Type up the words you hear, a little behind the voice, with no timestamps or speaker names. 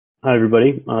Hi,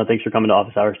 everybody. Thanks for coming to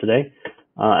office hours today.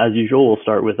 As usual, we'll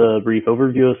start with a brief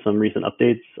overview of some recent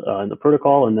updates in the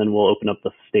protocol, and then we'll open up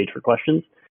the stage for questions.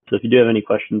 So if you do have any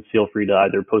questions, feel free to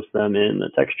either post them in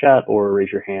the text chat or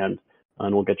raise your hand,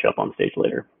 and we'll get you up on stage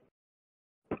later.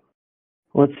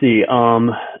 Let's see.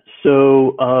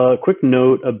 So a quick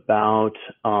note about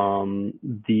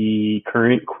the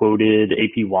current quoted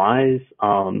APYs.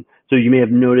 So you may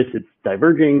have noticed it's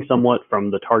diverging somewhat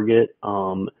from the target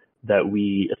that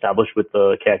we established with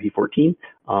the KIP 14.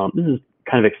 This is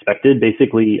kind of expected.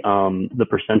 Basically, the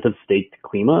percent of staked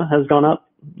Klima has gone up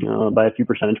by a few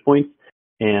percentage points.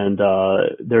 And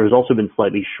there has also been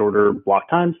slightly shorter block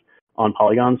times on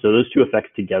Polygon. So those two effects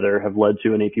together have led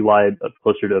to an APY of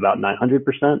closer to about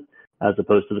 900% as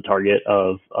opposed to the target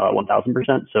of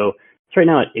 1000%. So it's right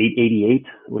now at 888,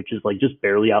 which is like just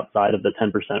barely outside of the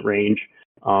 10% range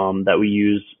that we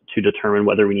use to determine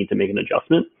whether we need to make an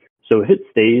adjustment. So if it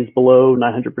stays below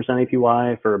 900%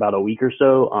 APY for about a week or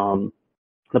so,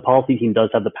 the policy team does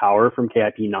have the power from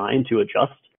KIP 9 to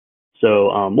adjust.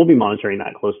 So we'll be monitoring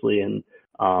that closely, and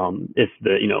if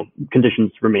the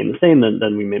conditions remain the same,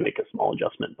 then we may make a small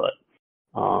adjustment. But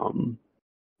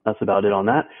that's about it on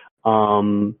that.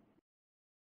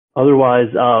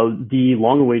 Otherwise, the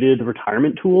long-awaited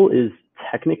retirement tool is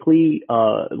technically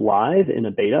live in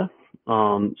a beta.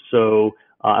 So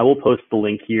I will post the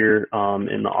link here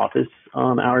in the office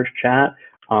hours chat.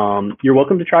 You're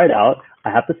welcome to try it out.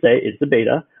 I have to say it's a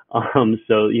beta.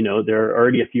 So, there are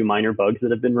already a few minor bugs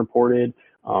that have been reported.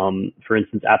 For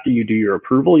instance, after you do your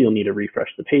approval, you'll need to refresh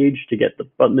the page to get the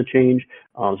button to change.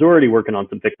 So we're already working on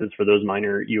some fixes for those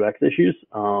minor UX issues.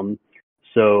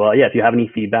 So yeah, if you have any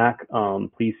feedback,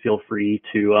 please feel free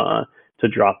to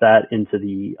drop that into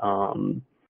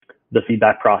the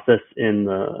feedback process in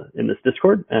this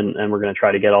Discord, and we're going to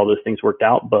try to get all those things worked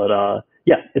out. But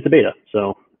yeah, it's a beta.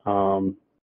 So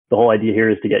the whole idea here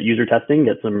is to get user testing,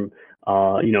 get some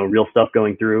real stuff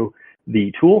going through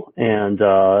the tool, and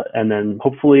then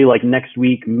hopefully like next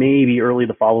week, maybe early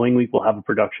the following week, we'll have a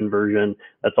production version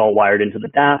that's all wired into the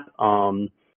DApp,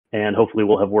 and hopefully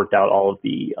we'll have worked out all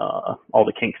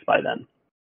the kinks by then.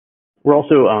 We're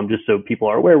also, just so people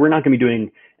are aware, we're not going to be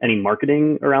doing any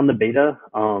marketing around the beta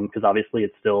because obviously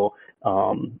it's still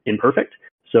imperfect.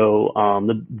 So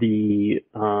the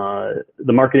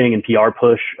marketing and PR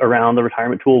push around the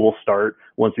retirement tool will start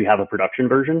once we have a production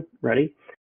version ready.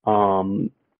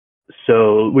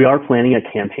 So we are planning a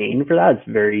campaign for that. It's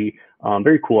very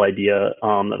cool idea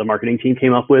that the marketing team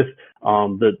came up with.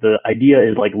 The idea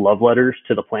is like love letters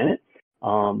to the planet.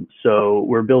 So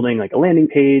we're building like a landing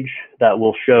page that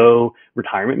will show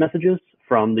retirement messages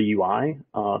from the UI,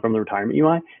 from the retirement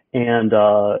UI, and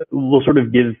we'll sort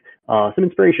of give some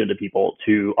inspiration to people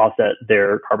to offset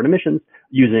their carbon emissions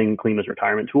using Klima's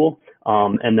retirement tool.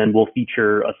 And then we'll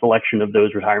feature a selection of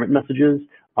those retirement messages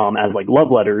as like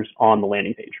love letters on the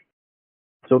landing page.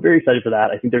 So very excited for that.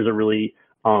 I think there's a really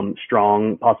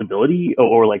strong possibility,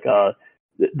 or like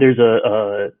there's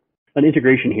an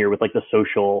integration here with like the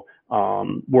social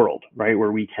world, right,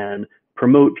 where we can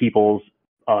promote people's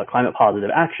climate positive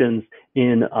actions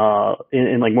in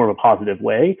like more of a positive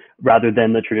way, rather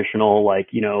than the traditional like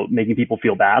making people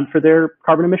feel bad for their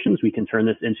carbon emissions. We can turn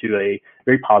this into a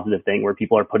very positive thing where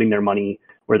people are putting their money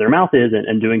where their mouth is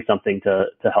and doing something to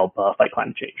help fight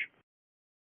climate change.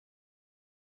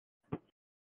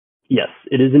 Yes,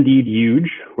 it is indeed huge.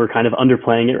 We're kind of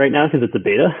underplaying it right now because it's a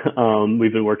beta.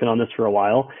 We've been working on this for a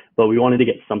while, but we wanted to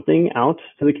get something out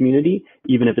to the community,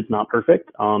 even if it's not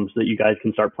perfect, so that you guys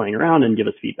can start playing around and give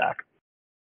us feedback.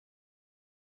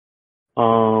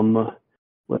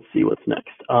 Let's see what's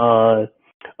next. Oh,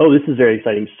 this is very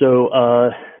exciting.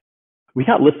 So we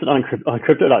got listed on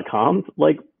crypto.com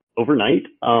like overnight,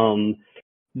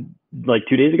 like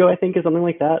 2 days ago, I think, or something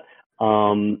like that.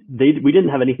 We didn't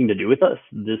have anything to do with us.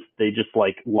 They just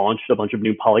like launched a bunch of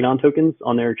new Polygon tokens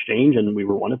on their exchange, and we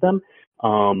were one of them.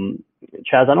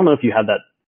 Chaz, I don't know if you had that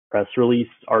press release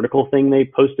article thing they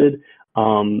posted. But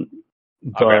I'll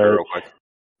grab it real quick.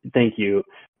 Thank you.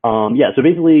 Yeah, so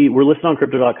basically we're listed on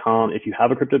crypto.com. If you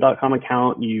have a crypto.com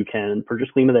account, you can purchase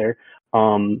Klima there.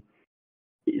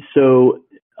 So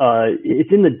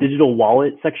it's in the digital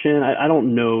wallet section. I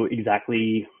don't know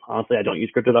exactly. Honestly, I don't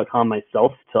use crypto.com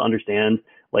myself to understand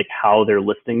like how their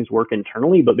listings work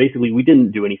internally, but basically we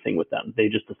didn't do anything with them. They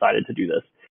just decided to do this.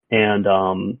 And,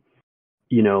 so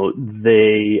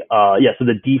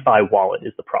the DeFi wallet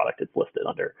is the product it's listed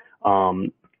under.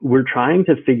 We're trying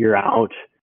to figure out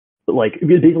like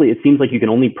basically it seems like you can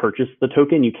only purchase the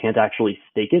token. You can't actually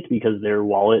stake it because their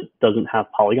wallet doesn't have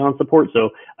Polygon support. So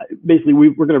basically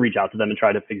we're going to reach out to them and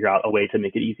try to figure out a way to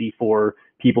make it easy for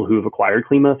people who have acquired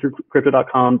Klima through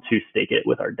crypto.com to stake it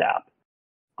with our DApp.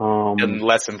 And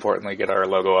less importantly, get our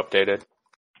logo updated.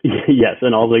 Yes,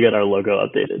 and also get our logo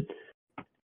updated.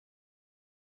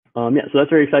 Yeah, so that's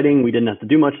very exciting. We didn't have to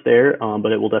do much there,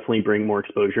 but it will definitely bring more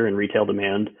exposure and retail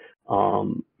demand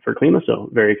for Klima, so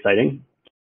very exciting.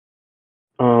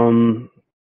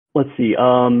 Let's see.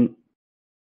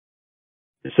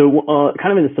 So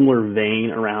kind of in a similar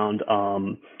vein around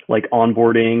like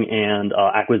onboarding and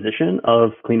acquisition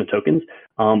of Klima tokens,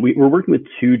 we're working with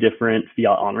two different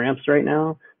Fiat Onramps right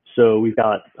now. So we've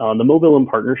got the Mobilum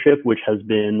partnership, which has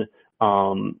been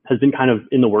kind of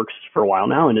in the works for a while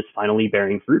now, and it's finally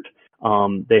bearing fruit.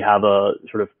 They have a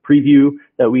sort of preview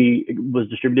that was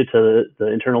distributed to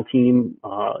the internal team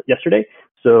yesterday.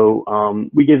 So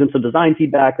we gave them some design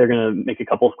feedback. They're going to make a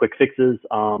couple of quick fixes,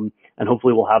 and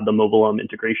hopefully we'll have the Mobilum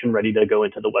integration ready to go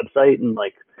into the website in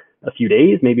like a few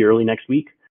days, maybe early next week,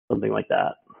 something like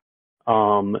that.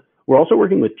 We're also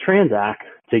working with Transak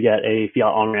to get a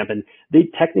Fiat Onramp, and they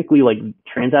technically, like,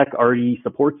 Transak already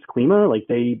supports Klima. Like,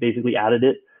 they basically added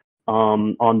it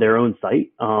on their own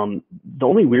site. The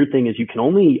only weird thing is you can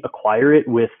only acquire it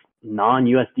with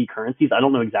non-USD currencies. I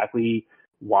don't know exactly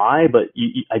why, but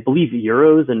I believe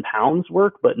euros and pounds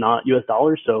work, but not US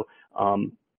dollars. So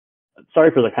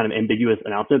sorry for the kind of ambiguous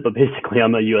announcement, but basically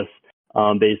I'm a US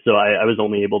based, so I was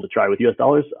only able to try with US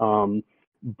dollars.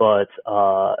 But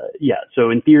yeah,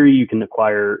 so in theory, you can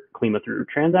acquire Klima through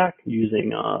Transak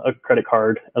using a credit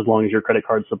card as long as your credit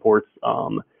card supports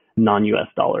non-US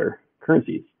dollar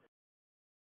currencies.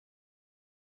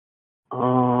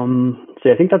 So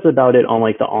I think that's about it on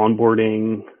like the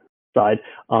onboarding side.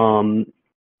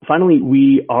 Finally,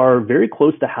 we are very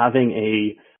close to having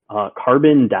a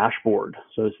carbon dashboard.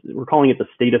 So we're calling it the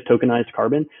state of tokenized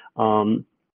carbon.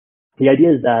 The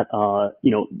idea is that,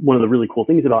 one of the really cool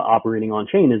things about operating on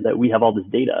chain is that we have all this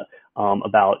data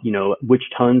about, which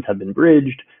tons have been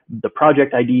bridged, the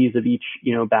project IDs of each,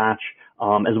 batch,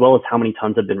 as well as how many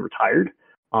tons have been retired.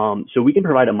 So we can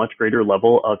provide a much greater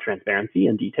level of transparency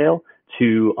and detail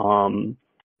to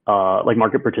like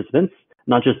market participants,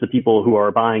 not just the people who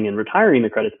are buying and retiring the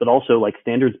credits, but also like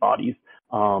standards bodies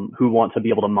who want to be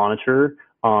able to monitor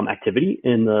activity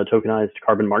in the tokenized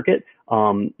carbon market.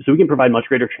 So we can provide much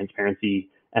greater transparency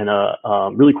and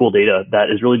really cool data that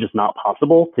is really just not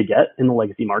possible to get in the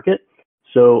legacy market.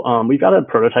 So we've got a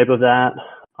prototype of that.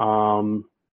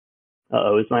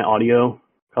 Is my audio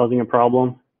causing a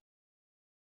problem?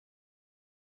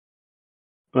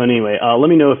 Anyway, let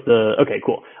me know if okay,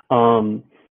 cool.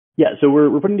 Yeah, so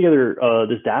we're putting together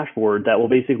this dashboard that will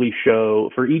basically show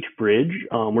for each bridge.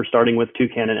 We're starting with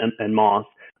Toucan and Moss.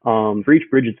 For each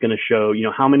bridge, it's going to show,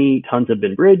 how many tons have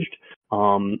been bridged,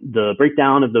 the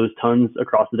breakdown of those tons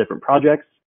across the different projects,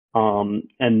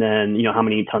 and then, how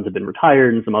many tons have been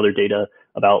retired and some other data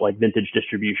about like vintage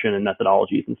distribution and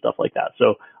methodologies and stuff like that.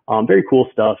 So very cool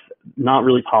stuff, not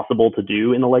really possible to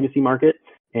do in the legacy market.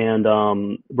 And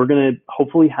we're going to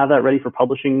hopefully have that ready for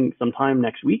publishing sometime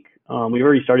next week. We've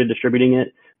already started distributing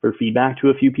it for feedback to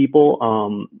a few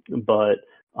people, but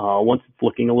once it's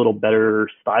looking a little better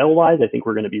style-wise, I think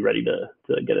we're going to be ready to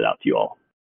get it out to you all.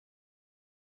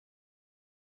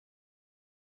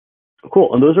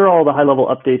 Cool. And those are all the high-level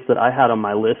updates that I had on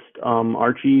my list.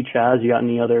 Archie, Chaz, you got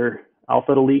any other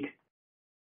alpha to leak?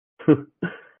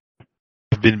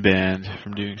 I've been banned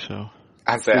from doing so.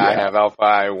 I say yeah. I have alpha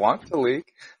I want to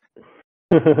leak.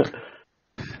 Sorry,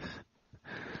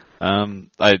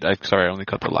 I only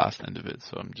caught the last end of it,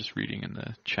 so I'm just reading in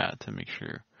the chat to make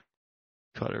sure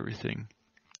I caught everything.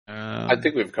 I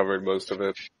think we've covered most of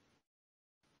it.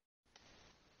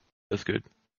 That's good.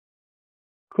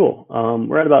 Cool.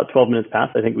 We're at about 12 minutes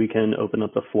past. I think we can open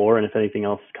up the floor, and if anything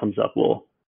else comes up, we'll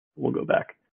go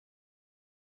back.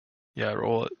 Yeah,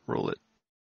 roll it.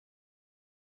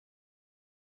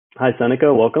 Hi,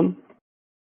 Seneca. Welcome.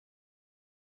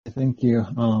 Thank you.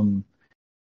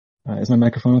 Is my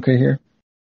microphone okay here?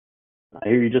 I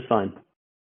hear you just fine.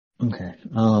 Okay.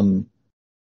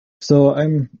 So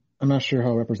I'm not sure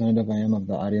how representative I am of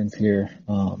the audience here,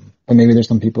 but maybe there's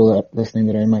some people listening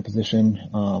that are in my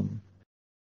position,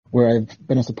 where I've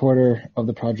been a supporter of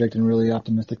the project and really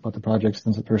optimistic about the project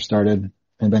since it first started,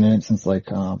 and been in it since like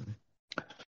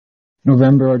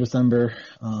November or December,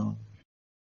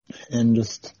 and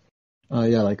just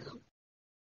like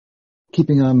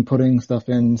keeping on putting stuff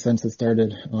in since it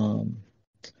started,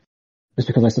 just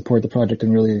because I support the project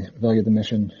and really value the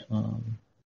mission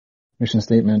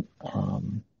statement.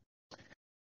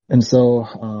 And so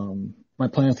my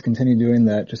plan is to continue doing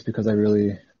that just because I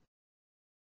really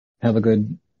have a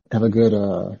good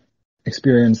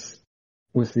experience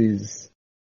with these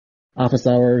office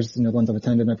hours, the ones I've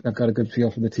attended. I've got a good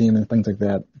feel for the team and things like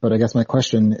that. But I guess my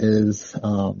question is,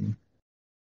 someone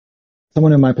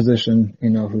in my position,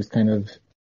 who's kind of,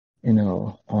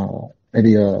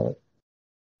 maybe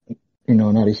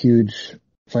not a huge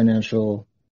financial,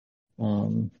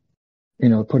 putting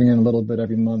in a little bit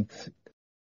every month,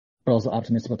 but also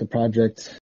optimistic about the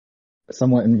project,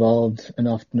 somewhat involved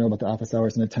enough to know about the office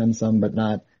hours and attend some, but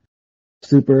not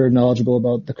super knowledgeable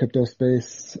about the crypto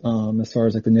space, as far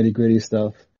as like the nitty gritty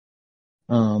stuff.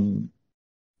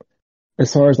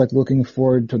 As far as like looking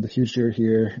forward to the future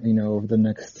here, over the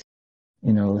next,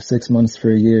 6 months for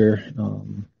a year,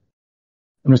 I'm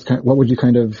just what would you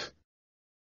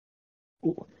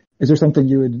is there something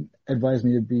you would advise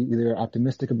me to be either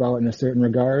optimistic about in a certain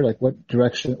regard? Like what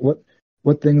direction,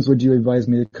 what things would you advise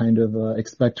me to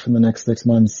expect from the next 6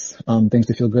 months? Things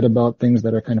to feel good about, things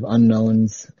that are kind of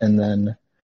unknowns, and then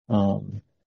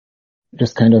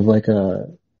just like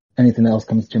anything else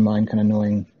comes to your mind, kind of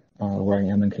knowing where I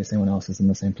am in case anyone else is in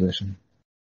the same position.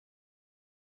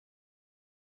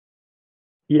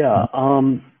 Yeah.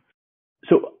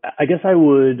 So I guess I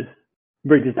would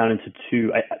break this down into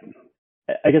two.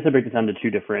 I guess I break this down into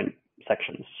two different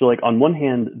sections. So like on one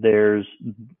hand, there's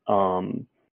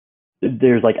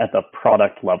like at the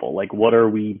product level, like what are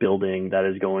we building that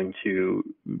is going to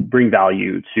bring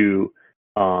value to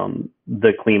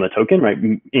the Klima token, right?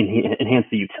 Enhance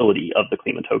the utility of the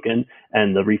Klima token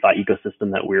and the refi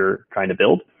ecosystem that we're trying to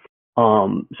build.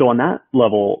 So on that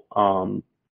level,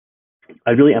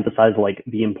 I really emphasize like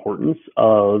the importance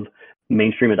of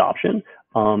mainstream adoption,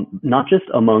 not just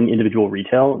among individual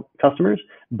retail customers,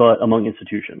 but among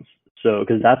institutions. So,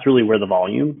 because that's really where the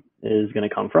volume is going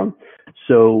to come from.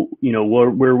 So,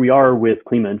 where we are with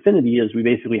Klima Infinity is we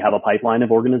basically have a pipeline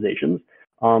of organizations.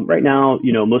 Right now,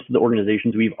 most of the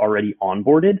organizations we've already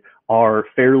onboarded are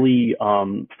fairly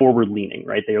forward leaning,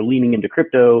 right? They are leaning into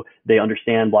crypto. They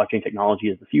understand blockchain technology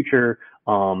is the future,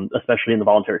 especially in the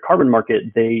voluntary carbon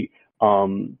market. They are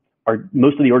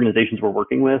most of the organizations we're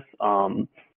working with.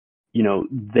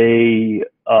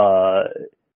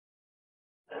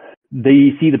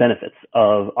 They see the benefits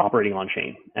of operating on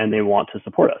chain and they want to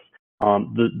support us.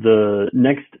 The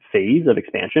next phase of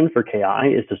expansion for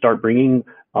KI is to start bringing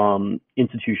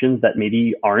institutions that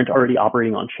maybe aren't already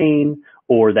operating on chain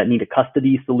or that need a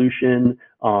custody solution.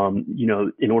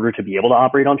 In order to be able to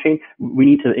operate on chain, we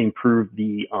need to improve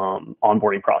the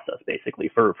onboarding process basically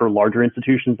for larger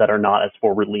institutions that are not as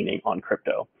forward leaning on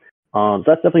crypto. So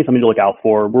that's definitely something to look out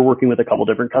for. We're working with a couple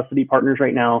different custody partners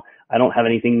right now. I don't have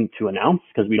anything to announce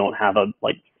because we don't have a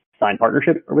signed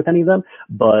partnership with any of them,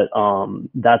 but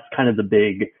that's kind of the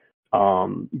big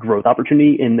growth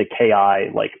opportunity in the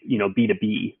KI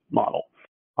B2B model.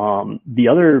 The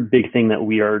other big thing that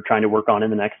we are trying to work on in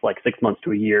the next 6 months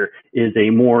to a year is a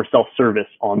more self-service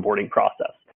onboarding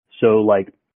process. So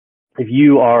if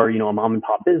you are, a mom and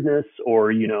pop business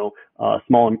or, a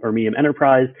small or medium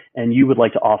enterprise, and you would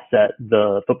like to offset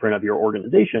the footprint of your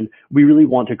organization, we really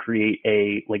want to create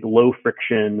a low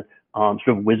friction sort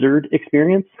of wizard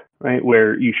experience, right?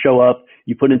 Where you show up,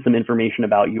 you put in some information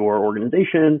about your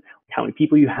organization, how many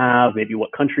people you have, maybe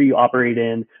what country you operate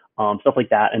in, stuff like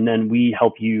that. And then we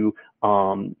help you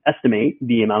estimate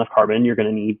the amount of carbon you're going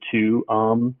to need to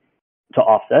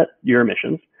offset your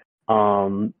emissions.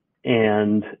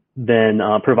 And then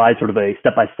provide sort of a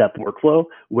step-by-step workflow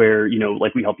where,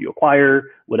 we help you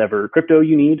acquire whatever crypto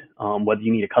you need, whether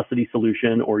you need a custody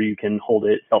solution or you can hold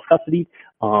it self-custody.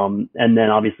 And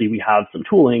then obviously we have some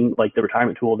tooling like the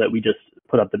retirement tool that we just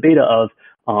put up the beta of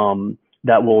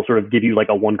that will sort of give you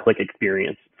a one-click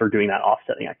experience for doing that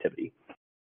offsetting activity.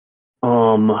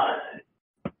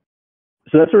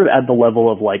 So that's sort of at the level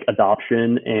of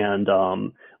adoption and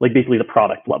basically the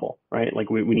product level, right?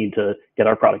 We need to get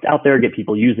our product out there, get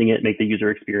people using it, make the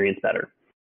user experience better.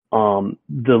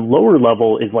 The lower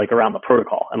level is around the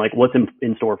protocol and what's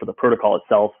in store for the protocol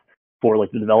itself for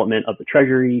the development of the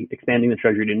treasury, expanding the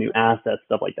treasury to new assets,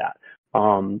 stuff like that.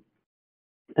 And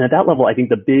at that level, I think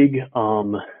the thing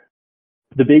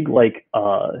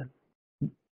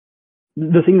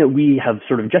that we have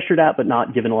sort of gestured at, but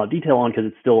not given a lot of detail on because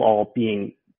it's still all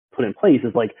being put in place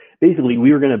is basically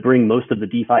we were going to bring most of the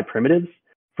DeFi primitives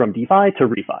from DeFi to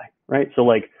refi, right?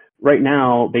 So right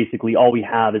now, basically all we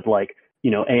have is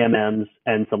AMMs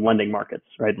and some lending markets,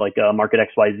 right? Market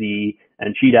XYZ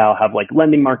and KlimaDAO have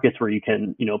lending markets where you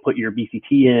can, put your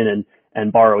BCT in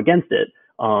and borrow against it.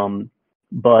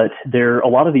 But a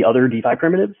lot of the other DeFi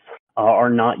primitives are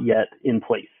not yet in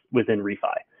place within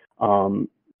refi.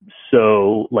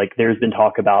 So like there's been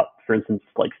talk about, for instance,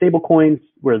 like stable coins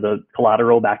where the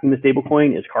collateral backing the stable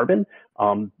coin is carbon.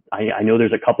 I know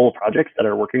there's a couple of projects that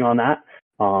are working on that.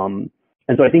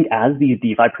 And so I think as these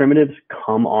DeFi primitives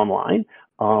come online,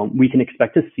 we can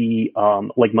expect to see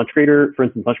like much greater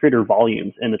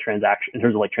volumes in the transaction, in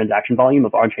terms of like transaction volume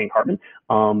of on-chain carbon,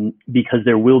 because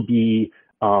there will be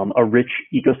a rich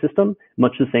ecosystem,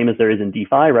 much the same as there is in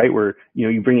DeFi, right? Where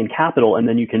you bring in capital and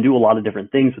then you can do a lot of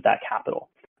different things with that capital.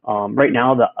 Right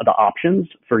now, the options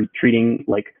for treating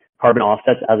like carbon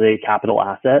offsets as a capital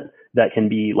asset that can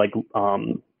be like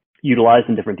utilized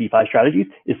in different DeFi strategies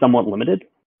is somewhat limited.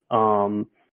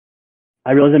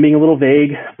 I realize I'm being a little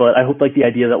vague, but I hope like the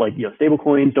idea that like stable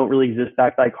coins don't really exist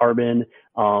backed by carbon.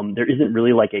 There isn't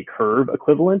really like a curve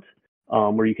equivalent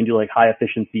where you can do like high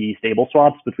efficiency stable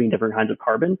swaps between different kinds of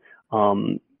carbon.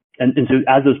 And so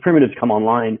as those primitives come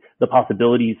online, the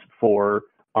possibilities for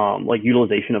like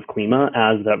utilization of Klima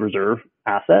as that reserve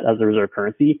asset, as the reserve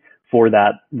currency for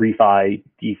that refi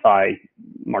DeFi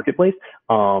marketplace,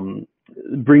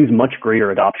 brings much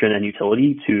greater adoption and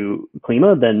utility to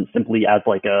Klima than simply as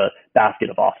like a basket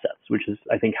of offsets, which is,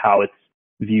 I think, how it's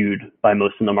viewed by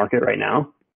most in the market right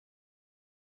now.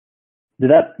 Did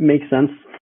that make sense?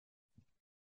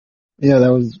 Yeah,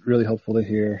 that was really helpful to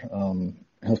hear.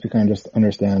 It helps me kind of just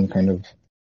understand kind of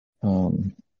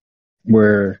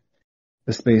where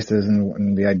the space is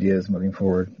and the ideas moving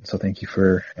forward. So thank you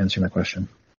for answering my question.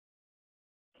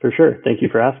 For sure. Thank you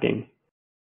for asking.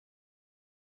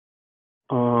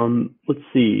 Let's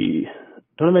see.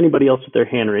 Don't have anybody else with their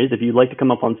hand raised. If you'd like to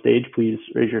come up on stage, please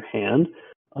raise your hand.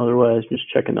 Otherwise, just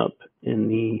checking up in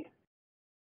the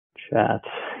chat.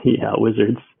 Yeah,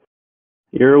 wizards.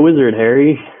 You're a wizard,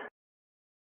 Harry.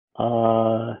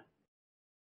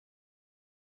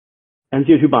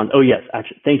 MCO2 bonds. Oh yes,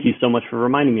 actually, thank you so much for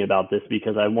reminding me about this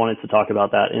because I wanted to talk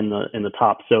about that in the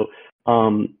top. So,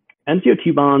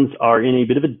 MCO2 bonds are in a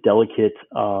bit of a delicate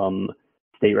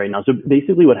state right now. So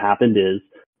basically, what happened is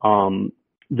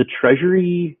the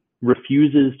Treasury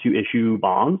refuses to issue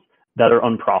bonds that are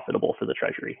unprofitable for the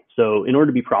Treasury. So in order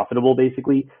to be profitable,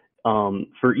 basically,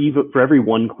 for every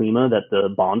one Klima that the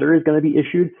bonder is going to be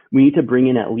issued, we need to bring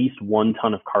in at least 1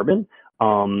 ton of carbon.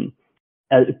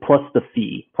 Plus the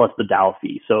fee, plus the DAO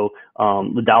fee. So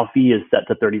the DAO fee is set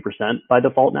to 30% by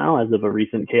default now, as of a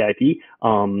recent KIP.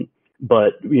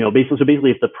 But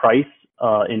basically, if the price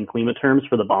in Klima terms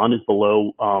for the bond is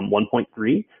below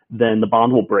 1.3, then the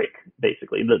bond will break.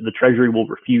 Basically, the Treasury will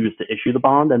refuse to issue the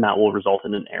bond, and that will result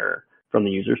in an error from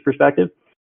the user's perspective.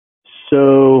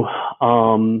 So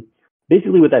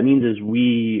basically, what that means is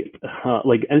we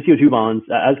like MCO2 bonds,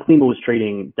 as Klima was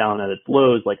trading down at its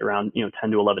lows, like around $10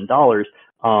 to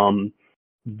 $11.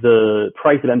 The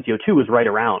price of MCO2 was right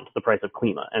around the price of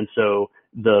Klima, and so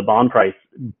the bond price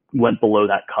went below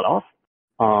that cutoff,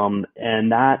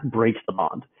 and that breaks the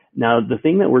bond. Now, the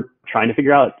thing that we're trying to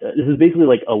figure out, this is basically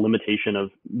like a limitation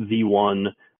of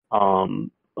V1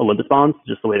 Olympus bonds,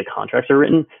 just the way the contracts are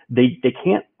written. They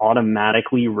can't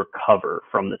automatically recover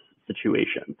from this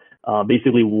situation.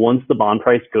 Basically, once the bond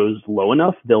price goes low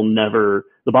enough, the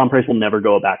bond price will never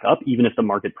go back up, even if the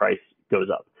market price goes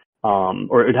up.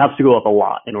 Or it has to go up a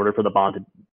lot in order for the bond to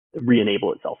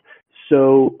re-enable itself.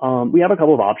 So we have a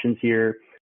couple of options here.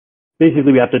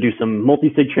 Basically, we have to do some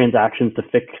multi-sig transactions to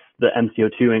fix the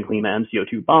MCO2 and Klima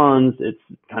MCO2 bonds. It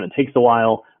kind of takes a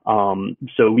while.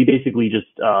 So we basically just,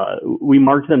 we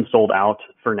marked them sold out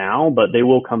for now, but they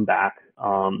will come back.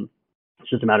 It's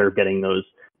just a matter of getting those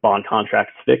bond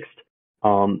contracts fixed.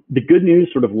 The good news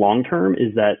sort of long term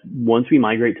is that once we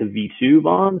migrate to V2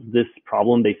 bonds, this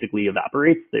problem basically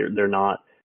evaporates. They're not,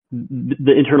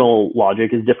 the internal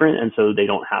logic is different, and so they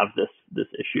don't have this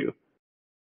issue.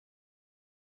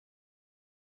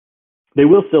 They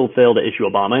will still fail to issue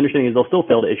a bond. My understanding is they'll still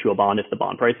fail to issue a bond if the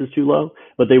bond price is too low,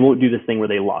 but they won't do this thing where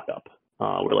they lock up,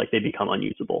 where like they become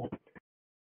unusable.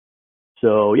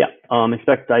 So yeah,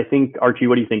 I think, Archie,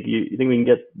 what do you think? You think we can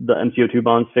get the MCO2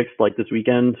 bonds fixed like this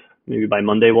weekend? Maybe by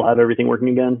Monday we'll have everything working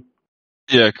again?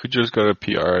 Yeah, could just go to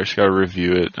PR. I just got to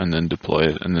review it and then deploy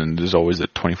it. And then there's always a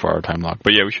 24-hour time lock.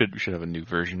 But yeah, we should have a new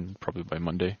version probably by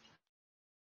Monday.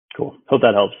 Cool. Hope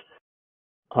that helps.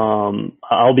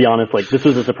 I'll be honest, like this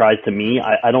was a surprise to me.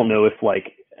 I don't know if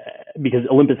like, because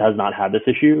Olympus has not had this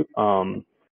issue.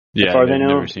 Yeah, as far as I know.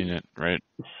 I've never seen it, right?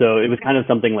 So it was kind of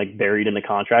something like buried in the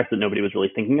contracts that nobody was really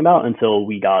thinking about until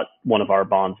we got one of our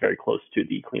bonds very close to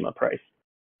the Klima price.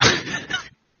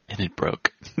 And it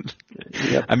broke.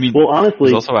 Yep. I mean, well,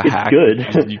 honestly, there's also a hack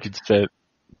good. you could set.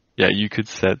 Yeah, you could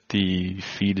set the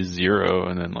fee to 0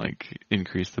 and then like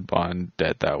increase the bond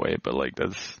debt that way, but like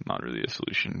that's not really a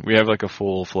solution. We have like a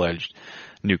full-fledged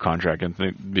new contract, and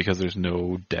because there's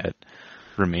no debt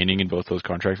remaining in both those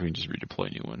contracts, we can just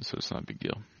redeploy new ones, so it's not a big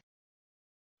deal.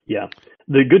 Yeah.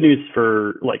 The good news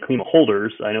for like Klima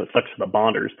holders, I know it sucks for the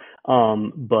bonders,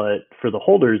 but for the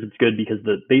holders, it's good because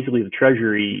basically the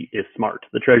treasury is smart.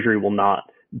 The treasury will not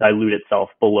dilute itself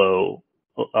below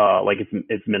like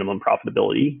its minimum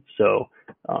profitability. So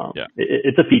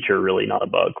it's a feature, really, not a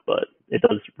bug, but it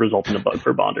does result in a bug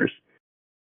for bonders.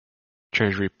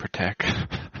 Treasury protect.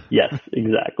 Yes,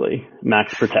 exactly.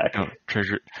 Max protect. No,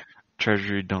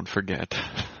 treasury don't forget.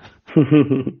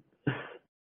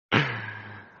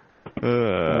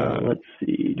 Let's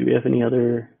see. Do we have any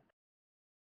other?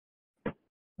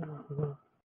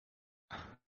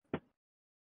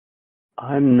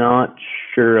 I'm not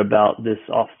sure about this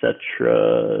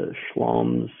Offsetra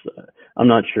Schlums. I'm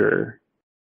not sure.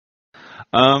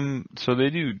 So they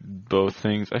do both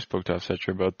things. I spoke to Offsetra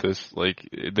about this. Like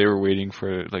they were waiting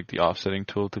for like the offsetting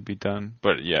tool to be done,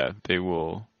 but yeah, they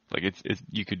will. Like it's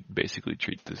you could basically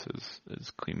treat this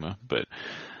as Klima, but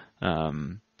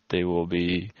they will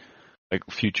be like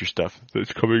future stuff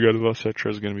that's coming out of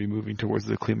Offsetra is going to be moving towards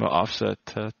the Klima offset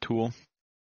tool.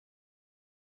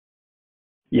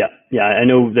 Yeah, I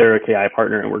know they're a KI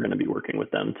partner, and we're going to be working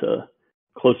with them to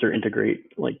closer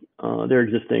integrate like their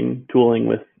existing tooling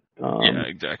with. Yeah,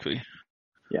 exactly.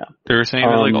 Yeah, they were saying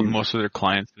that like most of their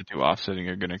clients that do offsetting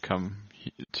are going to come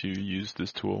to use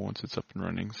this tool once it's up and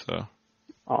running. So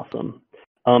awesome.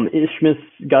 Ishmis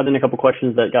got in a couple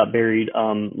questions that got buried.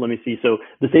 Let me see. So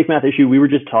the safe math issue, we were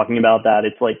just talking about that.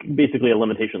 It's like basically a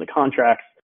limitation of the contracts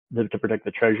to protect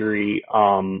the treasury.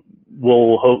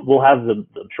 We'll have the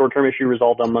short-term issue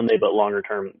resolved on Monday, but longer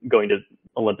term going to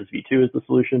Olympus V2 is the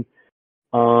solution.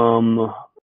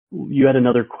 You had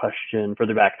another question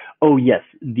further back. Oh yes,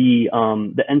 the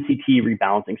NCT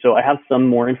rebalancing. So I have some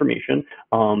more information.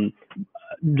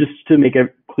 Just to make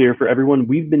it clear for everyone,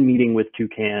 we've been meeting with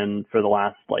Toucan for the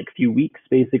last like few weeks,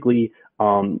 basically,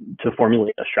 to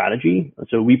formulate a strategy.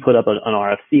 So we put up an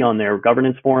RFC on their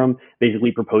governance forum,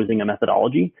 basically proposing a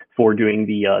methodology for doing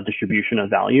the distribution of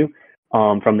value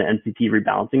from the NCT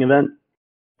rebalancing event.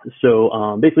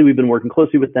 So basically, we've been working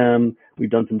closely with them.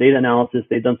 We've done some data analysis.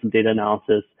 They've done some data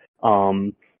analysis.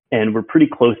 And we're pretty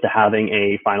close to having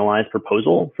a finalized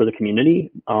proposal for the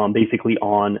community, basically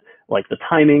on like the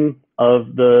timing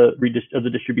of the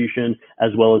distribution,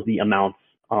 as well as the amounts,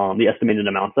 the estimated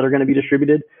amounts that are going to be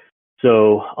distributed.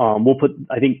 So we'll put,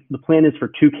 I think the plan is for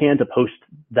Toucan to post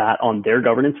that on their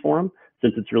governance forum,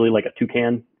 since it's really like a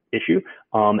Toucan issue.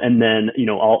 And then,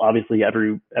 obviously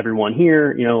everyone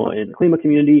here, in the Klima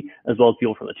community, as well as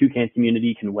people from the Toucan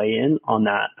community can weigh in on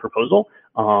that proposal.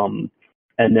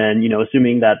 And then,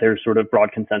 assuming that there's sort of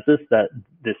broad consensus that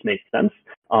this makes sense,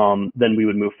 then we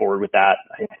would move forward with that.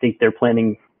 I think they're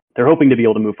hoping to be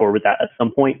able to move forward with that at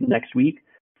some point next week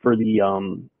for the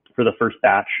first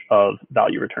batch of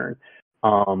value return.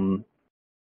 Beyond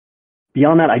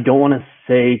that, I don't want to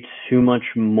say too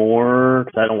much more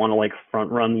because I don't want to like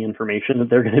front run the information that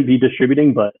they're going to be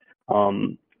distributing. But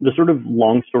the sort of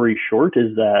long story short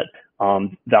is that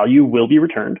value will be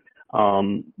returned.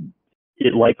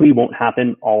 It likely won't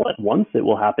happen all at once. It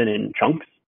will happen in chunks.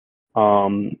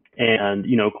 And,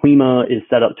 Klima is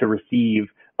set up to receive,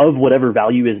 of whatever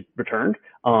value is returned,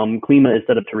 Klima is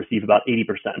set up to receive about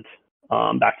 80%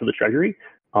 back to the treasury,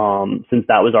 since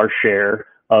that was our share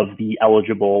of the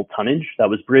eligible tonnage that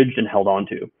was bridged and held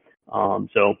onto.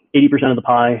 So 80% of the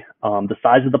pie, the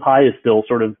size of the pie is still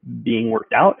sort of being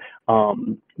worked out.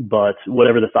 But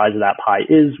whatever the size of that pie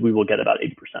is, we will get about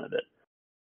 80% of it.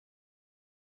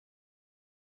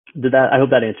 I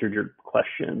hope that answered your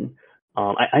question.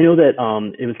 I know that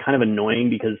it was kind of annoying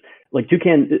because like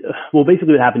Toucan, well,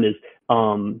 basically what happened is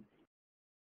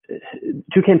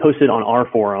Toucan posted on our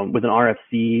forum with an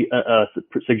RFC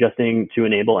suggesting to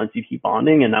enable NCT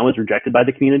bonding, and that was rejected by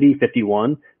the community,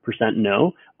 51%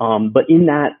 no. But in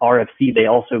that RFC, they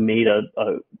also made a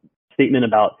statement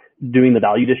about doing the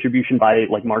value distribution by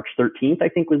like March 13th, I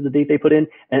think was the date they put in.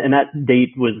 And that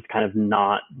date was kind of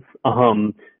not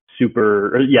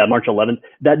March 11th.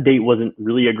 That date wasn't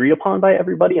really agreed upon by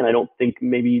everybody. And I don't think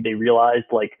maybe they realized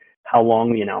like how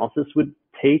long the analysis would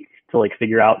take to like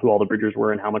figure out who all the bridgers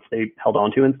were and how much they held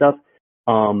onto and stuff.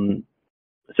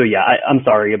 So yeah, I'm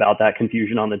sorry about that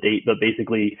confusion on the date, but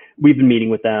basically we've been meeting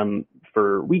with them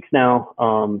for weeks now,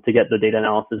 to get the data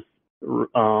analysis,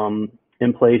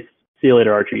 in place. See you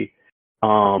later, Archie.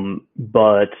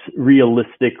 But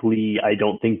realistically, I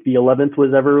don't think the 11th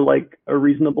was ever like a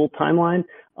reasonable timeline.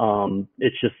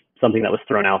 It's just something that was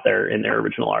thrown out there in their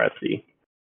original RFC.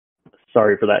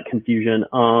 Sorry for that confusion.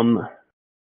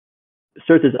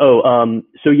 So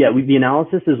the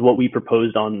analysis is what we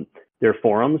proposed on their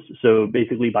forums. So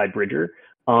basically by Bridger.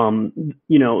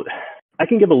 I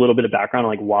can give a little bit of background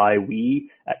on like why we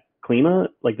at Klima,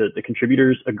 like the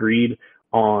contributors, agreed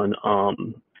on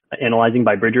analyzing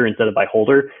by Bridger instead of by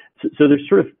holder. So there's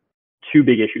sort of two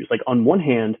big issues. Like on one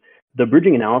hand, the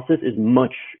bridging analysis is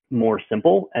much more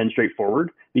simple and straightforward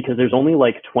because there's only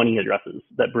like 20 addresses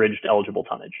that bridged eligible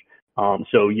tonnage.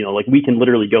 Like we can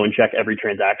literally go and check every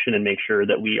transaction and make sure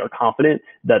that we are confident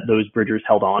that those bridgers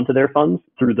held on to their funds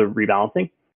through the rebalancing.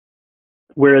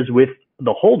 Whereas with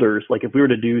the holders, like if we were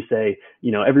to do, say,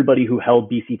 everybody who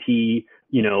held BCT,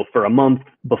 for a month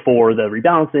before the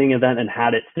rebalancing event and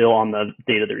had it still on the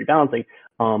date of the rebalancing,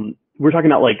 we're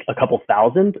talking about like a couple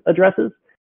thousand addresses.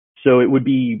 So it would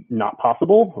be not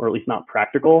possible, or at least not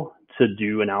practical, to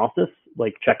do analysis,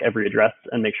 like check every address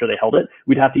and make sure they held it.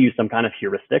 We'd have to use some kind of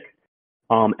heuristic.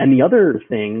 And the other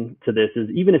thing to this is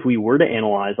even if we were to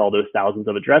analyze all those thousands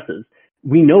of addresses,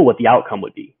 we know what the outcome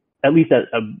would be, at least at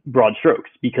broad strokes,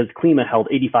 because Klima held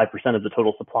 85% of the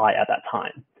total supply at that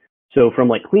time. So from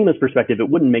like Klima's perspective, it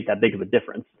wouldn't make that big of a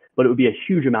difference, but it would be a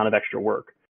huge amount of extra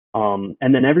work. And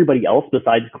then everybody else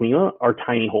besides Klima are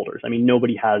tiny holders. I mean,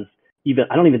 nobody has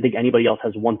I don't even think anybody else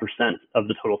has 1% of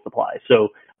the total supply. So,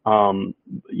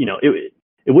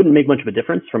 it wouldn't make much of a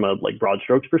difference from a like broad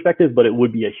strokes perspective, but it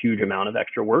would be a huge amount of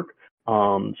extra work.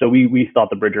 So we thought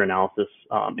the Bridger analysis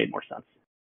made more sense.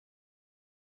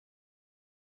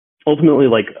 Ultimately,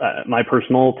 like my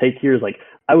personal take here is like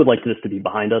I would like this to be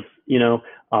behind us.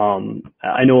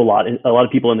 I know a lot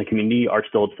of people in the community are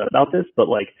still upset about this, but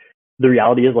like the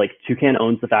reality is like Toucan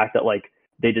owns the fact that like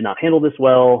they did not handle this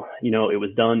well. It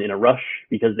was done in a rush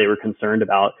because they were concerned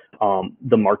about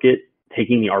the market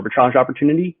taking the arbitrage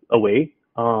opportunity away.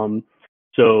 I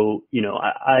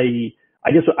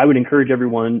guess I would encourage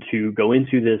everyone to go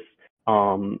into this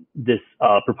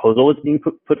proposal that's being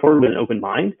put forward with an open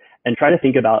mind and try to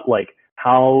think about like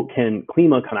how can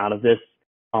Klima come out of this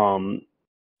in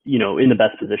the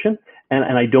best position.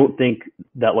 And I don't think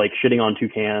that like shitting on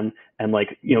Toucan and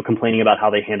like, complaining about how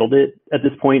they handled it at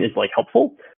this point is like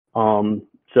helpful.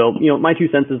 My 2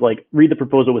 cents is like read the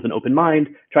proposal with an open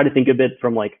mind, try to think of it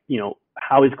from like,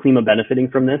 how is Klima benefiting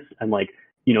from this? And like,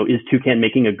 is Toucan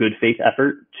making a good faith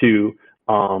effort to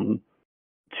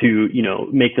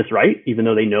make this right, even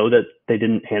though they know that they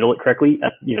didn't handle it correctly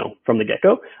from the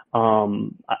get-go.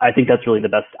 I think that's really the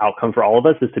best outcome for all of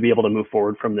us, is to be able to move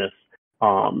forward from this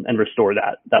and restore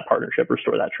that partnership,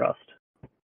 restore that trust.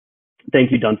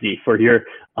 Thank you, Dunsi, for your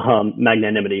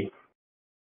magnanimity.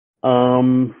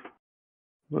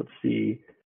 Let's see.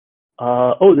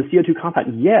 The CO2 compact.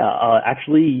 Yeah,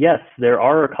 actually, yes, there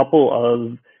are a couple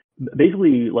of,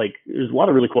 basically, like, there's a lot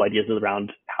of really cool ideas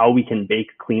around how we can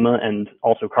bake Klima and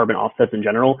also carbon offsets in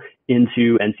general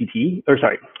into into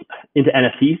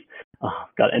NFTs.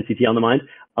 Got NCT on the mind.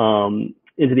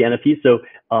 Into the NFTs. So,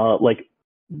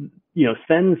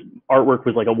 Sven's artwork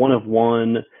was like a one of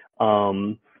one.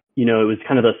 It was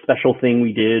kind of a special thing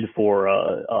we did for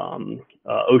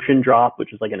Ocean Drop,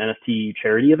 which is like an NFT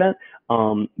charity event.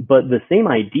 But the same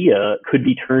idea could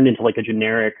be turned into like a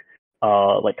generic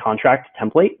contract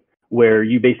template where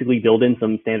you basically build in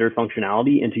some standard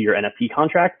functionality into your NFT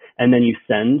contract, and then you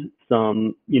send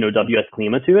some, WS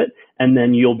Klima to it, and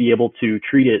then you'll be able to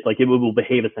treat it like it will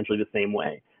behave essentially the same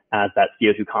way as that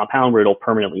CO2 compound, where it'll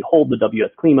permanently hold the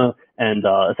WS Klima and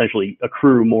essentially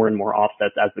accrue more and more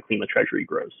offsets as the Klima treasury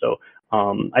grows. So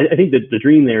I think that the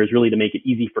dream there is really to make it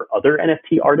easy for other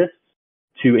NFT artists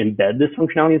to embed this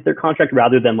functionality into their contract,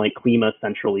 rather than like Klima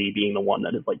centrally being the one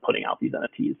that is like putting out these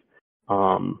NFTs.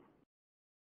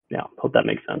 Hope that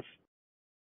makes sense.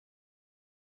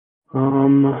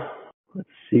 Let's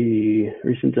see,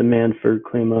 recent demand for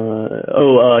Klima.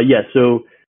 So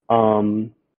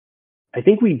I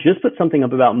think we just put something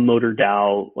up about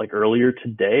MotorDAO like earlier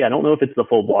today. I don't know if it's the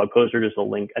full blog post or just a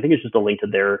link. I think it's just a link to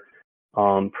their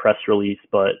press release,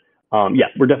 but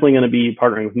we're definitely going to be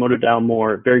partnering with MotorDAO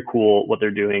more. Very cool what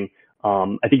they're doing.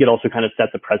 I think it also kind of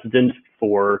sets a precedent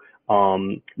for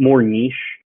more niche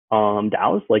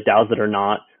DAOs, like DAOs that are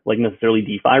not like necessarily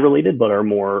DeFi related, but are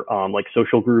more like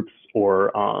social groups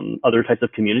or other types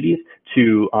of communities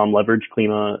to leverage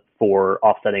Klima for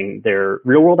offsetting their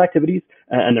real world activities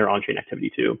and their on-chain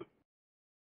activity too.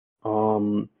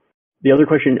 The other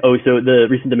question, so the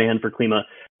recent demand for Klima,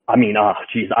 I mean,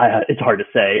 it's hard to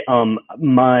say.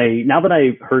 Now that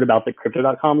I heard about the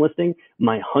Crypto.com listing,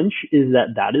 my hunch is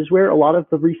that is where a lot of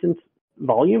the recent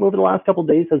volume over the last couple of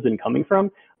days has been coming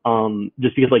from.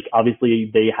 Just because like obviously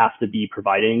they have to be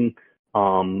providing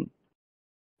like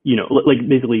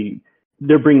basically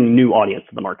they're bringing new audience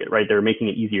to the market, right? They're making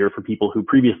it easier for people who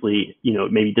previously,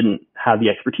 maybe didn't have the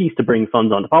expertise to bring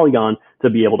funds onto Polygon to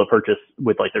be able to purchase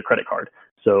with like their credit card.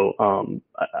 So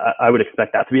I would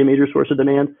expect that to be a major source of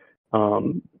demand.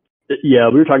 Yeah,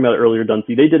 we were talking about it earlier,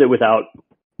 Dunsey. They did it without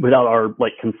our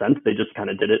like consent. They just kind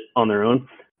of did it on their own,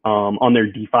 on their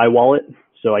DeFi wallet.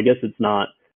 So I guess it's not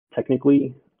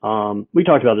technically, we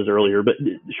talked about this earlier, but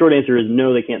the short answer is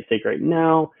no, they can't stake right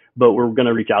now, but we're going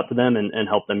to reach out to them and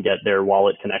help them get their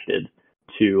wallet connected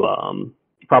to,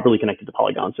 properly connected to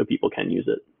Polygon so people can use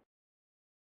it.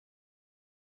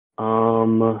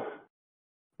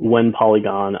 When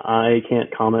Polygon, I can't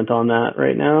comment on that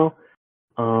right now.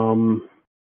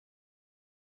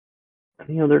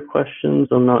 Any other questions?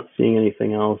 I'm not seeing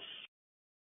anything else.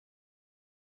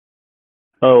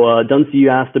 Oh, Dunsey, you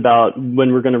asked about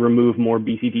when we're going to remove more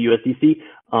BCT USDC.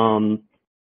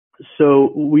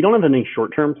 So we don't have any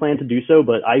short-term plan to do so,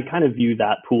 but I kind of view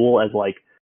that pool as like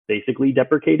basically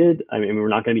deprecated. I mean, we're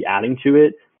not going to be adding to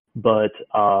it, but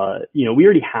we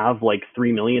already have like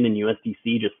 3 million in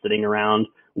USDC just sitting around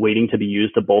waiting to be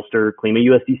used to bolster Klima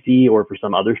USDC or for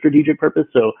some other strategic purpose.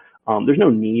 So there's no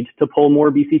need to pull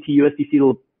more BCT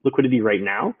USDC liquidity right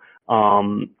now.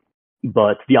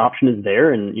 But the option is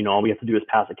there, and all we have to do is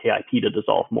pass a KIP to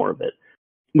dissolve more of it.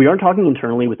 We are talking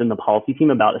internally within the policy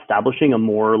team about establishing a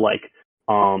more like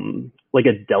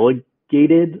a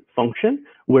delegated function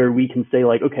where we can say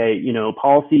like, okay,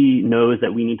 policy knows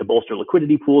that we need to bolster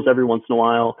liquidity pools every once in a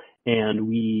while, and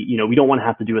we don't want to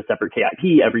have to do a separate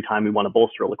KIP every time we want to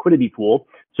bolster a liquidity pool.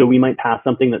 So we might pass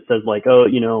something that says like, oh,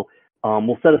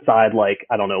 we'll set aside like,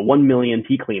 I don't know, 1 million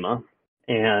Klima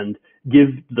and give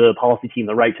the policy team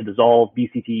the right to dissolve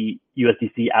BCT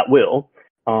USDC at will,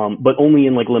 but only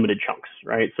in like limited chunks,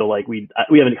 right? So like we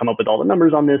haven't come up with all the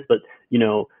numbers on this, but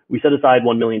we set aside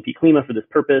 1 million Klima for this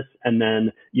purpose, and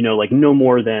then like no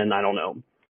more than, I don't know,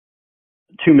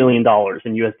 $2 million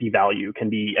in USD value can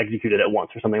be executed at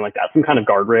once or something like that, some kind of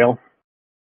guardrail.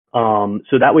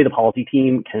 So that way the policy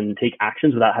team can take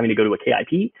actions without having to go to a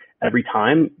KIP every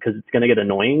time, because it's going to get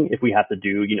annoying if we have to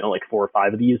do like 4 or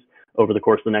 5 of these over the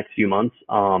course of the next few months,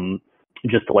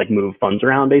 just to like move funds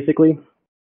around basically.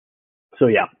 So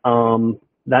yeah,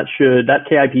 that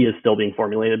KIP is still being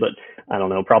formulated, but I don't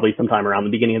know, probably sometime around the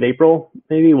beginning of April,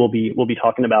 maybe we'll be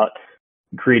talking about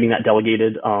creating that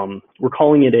delegated, we're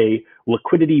calling it a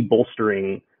liquidity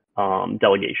bolstering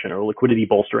delegation or liquidity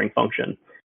bolstering function.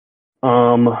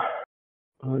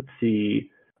 Let's see.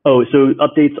 Oh, so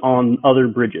updates on other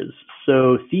bridges.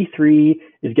 So C3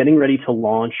 is getting ready to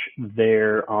launch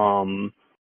their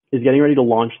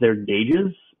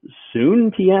gauges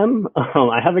soon. PM.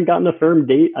 I haven't gotten a firm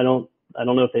date. I don't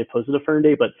know if they posted a firm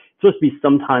date, but it's supposed to be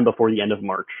sometime before the end of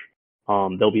March.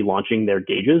 They'll be launching their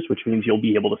gauges, which means you'll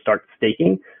be able to start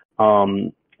staking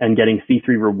and getting C3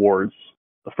 rewards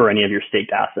for any of your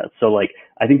staked assets. So like,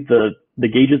 I think the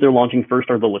gauges they're launching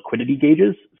first are the liquidity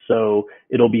gauges. So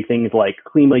it'll be things like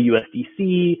Klima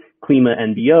USDC, Klima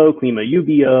NBO, Klima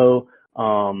UBO.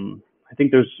 I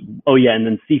think there's, oh yeah, and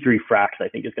then C3 Frax, I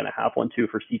think, is going to have one too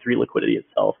for C3 liquidity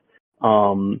itself.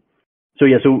 So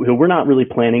yeah, so we're not really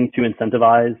planning to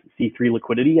incentivize C3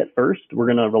 liquidity at first. We're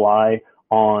going to rely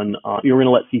on, we're going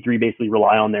to let C3 basically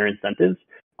rely on their incentives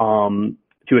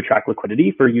to attract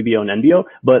liquidity for UBO and NBO,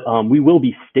 but we will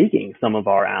be staking some of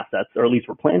our assets, or at least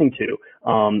we're planning to.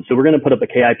 So we're going to put up a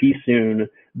KIP soon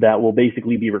that will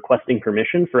basically be requesting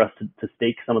permission for us to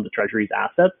stake some of the treasury's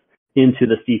assets into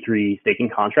the C3 staking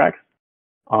contracts.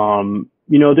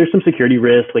 There's some security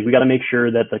risk. Like, we got to make sure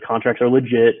that the contracts are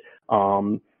legit,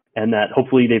 and that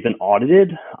hopefully they've been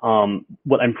audited.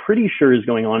 What I'm pretty sure is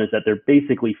going on is that they're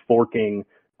basically forking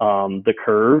the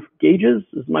curve gauges,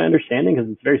 is my understanding,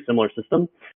 because it's a very similar system.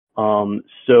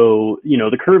 So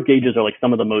the curve gauges are like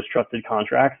some of the most trusted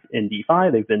contracts in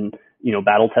DeFi. They've been,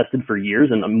 battle tested for years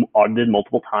and audited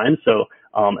multiple times. So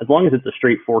as long as it's a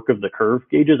straight fork of the curve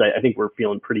gauges, I think we're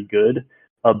feeling pretty good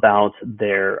about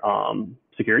their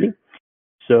security.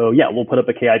 So yeah, we'll put up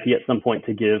a KIP at some point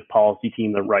to give policy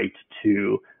team the right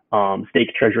to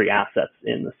stake treasury assets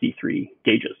in the C3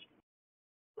 gauges.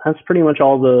 That's pretty much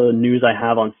all the news I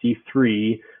have on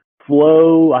C3.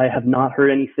 Flow, I have not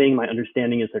heard anything. My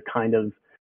understanding is they're kind of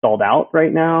stalled out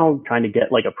right now, trying to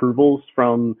get like approvals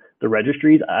from the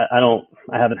registries. I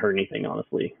haven't heard anything,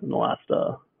 honestly, in the last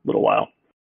little while.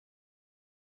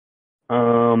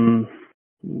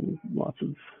 Lots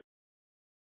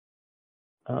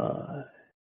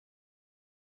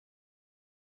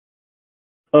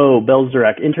of Bells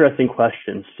Direct, interesting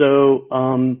question. So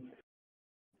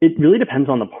it really depends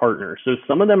on the partner. So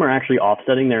some of them are actually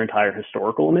offsetting their entire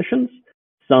historical emissions.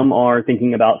 Some are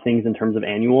thinking about things in terms of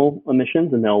annual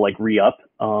emissions, and they'll like re-up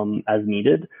as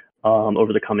needed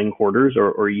over the coming quarters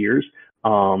or years.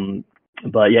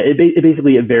 But yeah, it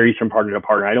basically it varies from partner to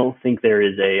partner. I don't think there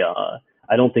is a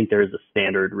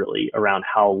standard really around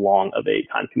how long of a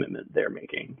time commitment they're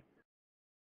making.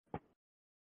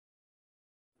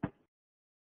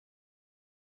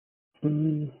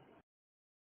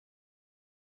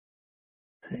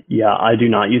 Yeah, I do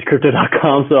not use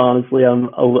crypto.com, so honestly,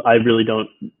 I really don't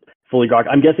fully grok.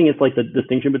 I'm guessing it's like the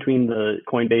distinction between the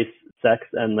Coinbase SEX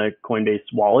and the Coinbase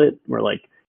wallet, where like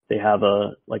they have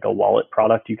a wallet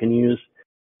product you can use.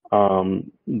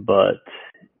 But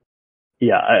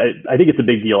yeah, I think it's a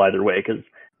big deal either way because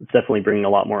it's definitely bringing a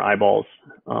lot more eyeballs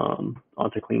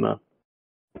onto Klima.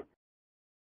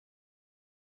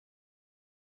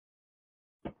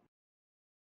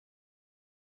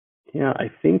 Yeah,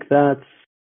 I think that's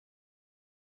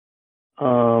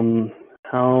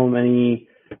how many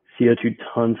CO2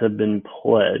 tons have been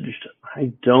pledged.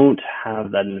 I don't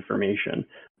have that information.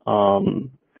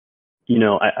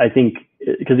 I think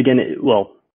because again,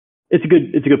 it's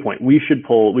a good point. We should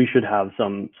have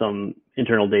some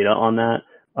internal data on that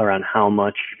around how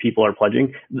much people are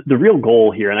pledging. The real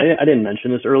goal here, and I didn't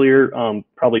mention this earlier,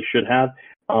 probably should have,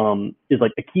 is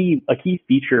like a key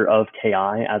feature of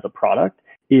KI as a product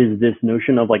is this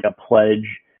notion of like a pledge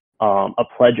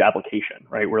application,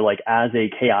 right? Where like as a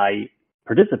KI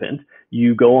participant,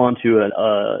 you go onto an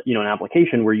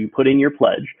application where you put in your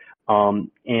pledge,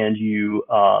 and we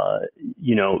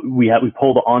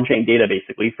pull the on-chain data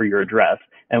basically for your address,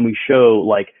 and we show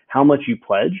like how much you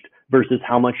pledged versus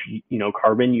how much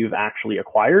carbon you've actually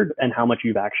acquired and how much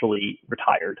you've actually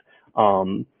retired.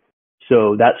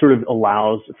 So that sort of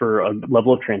allows for a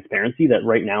level of transparency that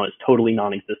right now is totally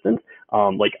non-existent.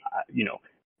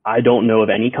 I don't know of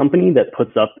any company that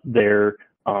puts up their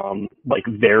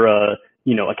Vera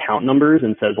account numbers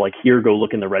and says like, here, go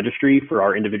look in the registry for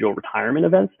our individual retirement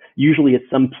events. Usually it's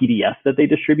some PDF that they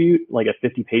distribute, like a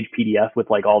 50-page PDF with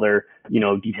like all their,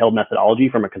 detailed methodology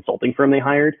from a consulting firm they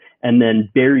hired. And then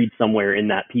buried somewhere in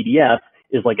that PDF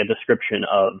is like a description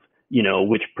of,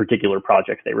 which particular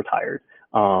projects they retired.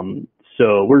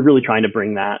 So we're really trying to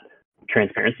bring that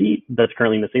transparency that's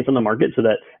currently missing from the market so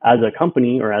that as a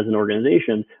company or as an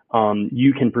organization,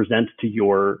 you can present to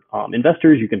your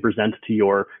investors, you can present to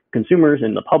your consumers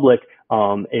and the public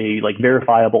a like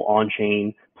verifiable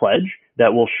on-chain pledge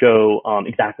that will show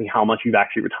exactly how much you've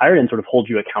actually retired and sort of hold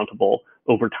you accountable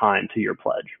over time to your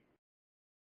pledge.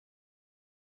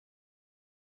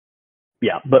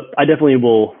 Yeah, but I definitely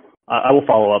will. I will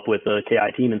follow up with the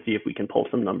KI team and see if we can pull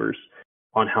some numbers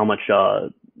on how much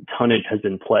tonnage has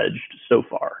been pledged so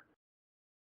far.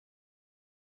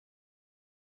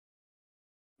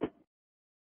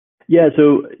 Yeah,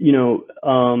 so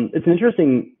it's an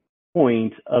interesting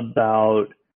point about.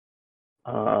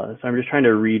 So I'm just trying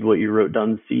to read what you wrote,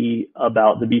 Dunsey,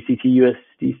 about the BCT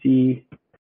USDC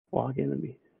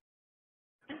login.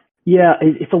 Yeah,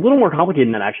 it's a little more complicated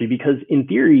than that actually, because in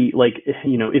theory, like if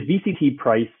BCT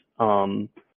price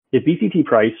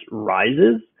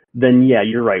rises, then yeah,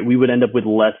 you're right. We would end up with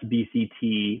less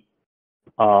BCT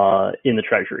in the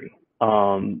treasury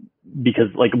because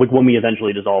like when we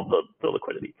eventually dissolve the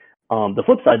liquidity. The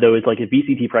flip side though is like if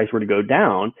BCT price were to go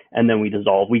down and then we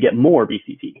dissolve, we get more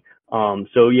BCT.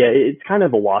 So yeah, it's kind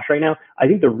of a wash right now. I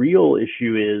think the real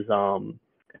issue is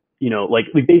like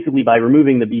we basically by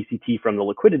removing the BCT from the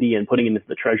liquidity and putting it into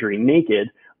the treasury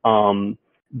naked,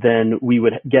 then we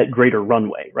would get greater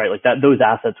runway, right? Like those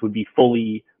assets would be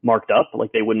fully marked up,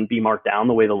 like they wouldn't be marked down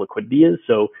the way the liquidity is.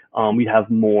 So we'd have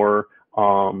more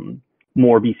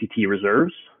BCT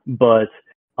reserves, but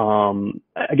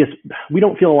I guess we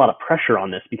don't feel a lot of pressure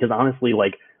on this because honestly,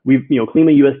 like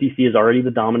Klima USDC is already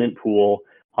the dominant pool.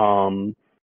 BCT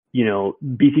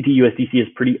USDC is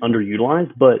pretty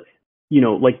underutilized, but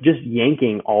like just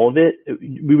yanking all of it,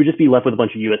 we would just be left with a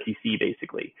bunch of USDC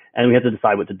basically. And we have to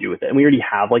decide what to do with it. And we already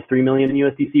have like 3 million in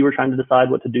USDC we're trying to decide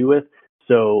what to do with.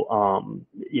 So,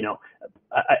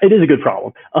 it is a good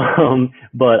problem.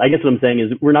 But I guess what I'm saying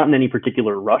is we're not in any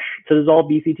particular rush to dissolve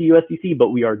BCT USDC, but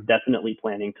we are definitely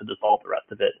planning to dissolve the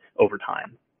rest of it over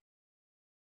time.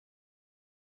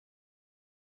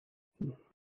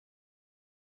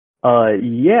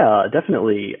 Yeah,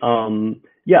 definitely.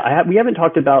 We haven't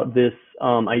talked about this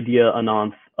idea,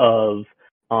 Ananth, of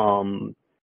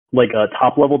like a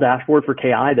top level dashboard for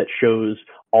KI that shows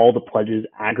all the pledges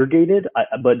aggregated.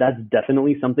 But that's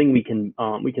definitely something we can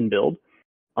build.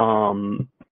 I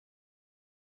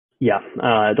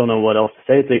don't know what else to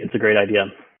say. It's a great idea.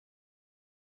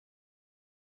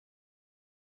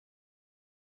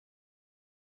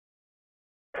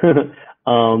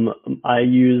 I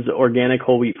use organic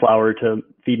whole wheat flour to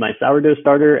feed my sourdough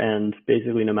starter, and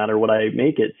basically no matter what I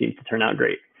make, it seems to turn out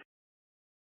great.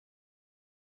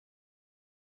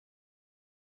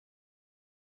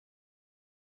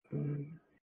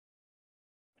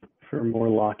 For more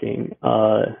locking.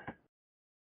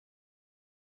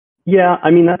 Yeah, I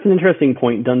mean, that's an interesting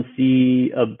point,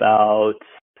 Duncy, about,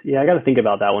 yeah, I got to think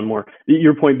about that one more.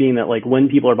 Your point being that, like, when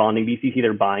people are bonding BCC,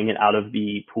 they're buying it out of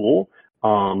the pool.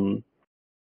 You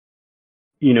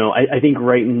know, I think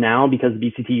right now, because the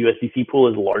BCT USDC pool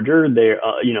is larger, they're,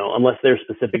 you know, unless they're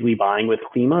specifically buying with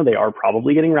Klima, they are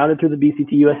probably getting routed through the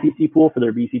BCT USDC pool for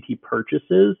their BCT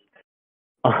purchases.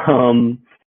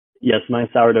 Yes, my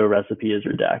sourdough recipe is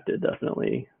redacted,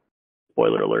 definitely.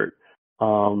 Spoiler alert.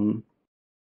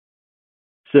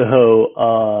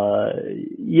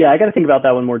 Yeah, I got to think about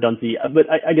that one more, Duncy. But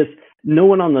I guess no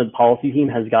one on the policy team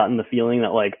has gotten the feeling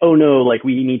that, like, oh no, like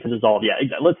we need to dissolve. Yeah,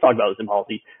 let's talk about this in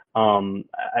policy.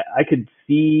 I can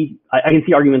see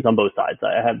arguments on both sides.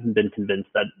 I haven't been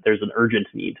convinced that there's an urgent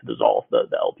need to dissolve the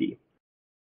LP.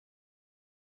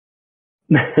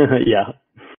 Yeah.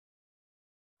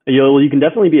 You can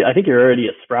definitely be, I think you're already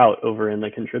a sprout over in the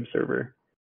contrib server.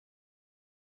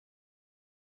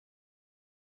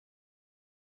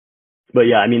 But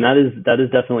yeah, I mean, that is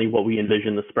definitely what we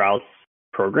envision the Sprouts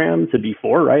program to be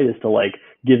for, right? Is to, like,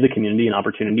 give the community an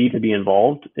opportunity to be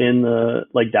involved in the,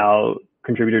 like, DAO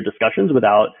contributor discussions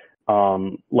without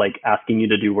like asking you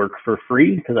to do work for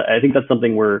free. Because I think that's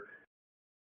something we're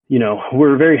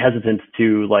very hesitant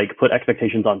to, like, put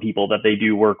expectations on people that they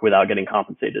do work without getting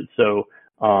compensated. So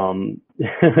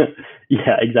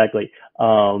yeah, exactly.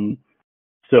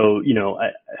 So, you know,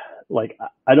 I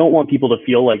don't want people to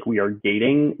feel like we are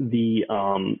gating the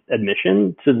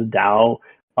admission to the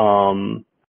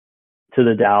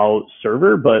DAO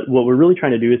server, but what we're really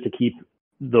trying to do is to keep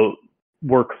the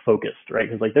work focused, right?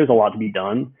 Because, like, there's a lot to be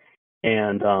done,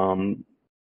 and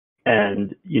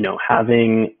you know,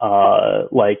 having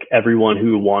like everyone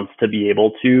who wants to be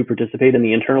able to participate in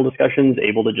the internal discussions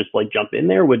able to just, like, jump in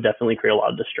there would definitely create a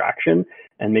lot of distraction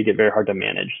and make it very hard to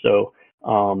manage. So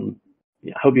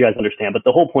yeah, I hope you guys understand, but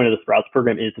the whole point of the Sprouts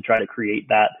program is to try to create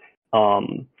that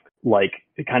like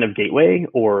kind of gateway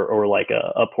or like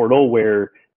a portal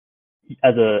where,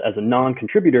 as a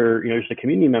non-contributor, you know, just a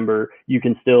community member, you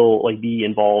can still, like, be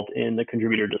involved in the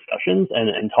contributor discussions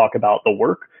and talk about the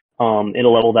work in a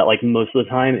level that, like, most of the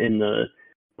time in the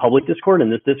public Discord, in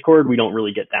this Discord, we don't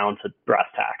really get down to brass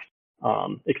tacks,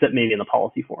 except maybe in the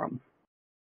policy forum.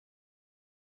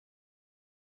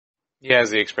 Yeah, as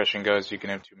the expression goes, you can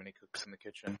have too many cooks in the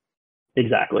kitchen.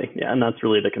 Exactly. Yeah, and that's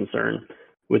really the concern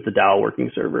with the DAO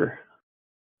working server.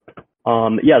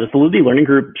 Yeah, the Solidity Learning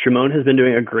Group, Shimon has been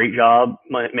doing a great job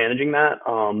managing that.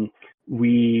 I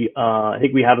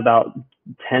think we have about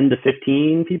 10 to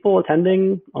 15 people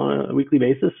attending on a weekly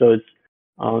basis, so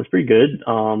it's pretty good,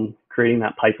 creating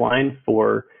that pipeline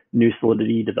for new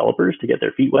Solidity developers to get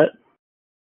their feet wet.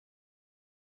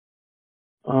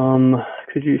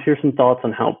 Could you share some thoughts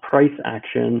on how price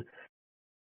action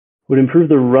would improve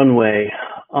the runway?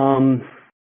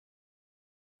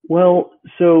 Well,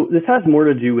 so this has more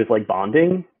to do with, like,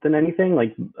 bonding than anything,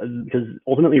 like, because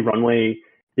ultimately runway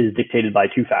is dictated by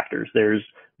two factors. There's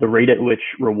the rate at which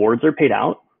rewards are paid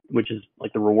out, which is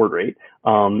like the reward rate,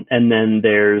 and then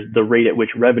there's the rate at which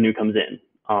revenue comes in.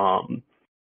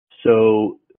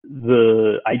 So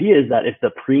the idea is that if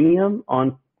the premium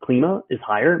on Klima is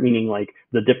higher, meaning, like,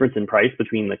 the difference in price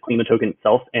between the Klima token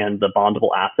itself and the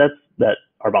bondable assets that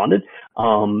are bonded,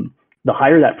 the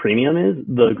higher that premium is,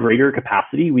 the greater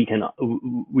capacity we can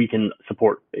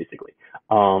support, basically,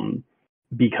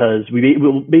 because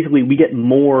we get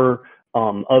more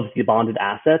of the bonded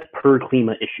asset per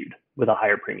Klima issued with a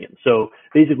higher premium. So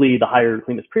basically, the higher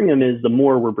Klima's premium is, the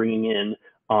more we're bringing in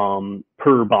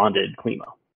per bonded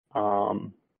Klima.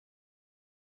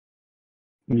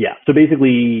 Yeah. So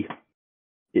basically,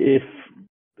 if,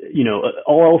 you know,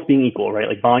 all else being equal, right?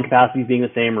 Like, bond capacity being the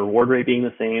same, reward rate being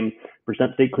the same,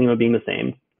 percent stake Klima being the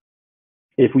same.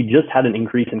 If we just had an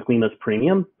increase in Klima's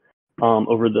premium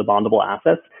over the bondable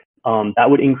assets, that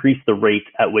would increase the rate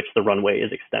at which the runway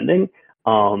is extending,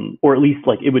 or at least,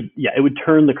 like, it would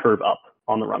turn the curve up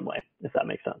on the runway, if that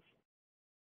makes sense.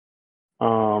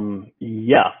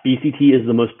 Yeah, BCT is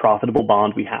the most profitable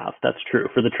bond we have. That's true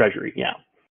for the treasury. Yeah.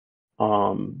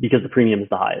 Because the premium is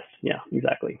the highest. Yeah,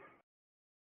 exactly.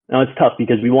 Now, it's tough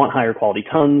because we want higher quality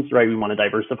tons, right? We want to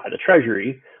diversify the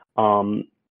treasury.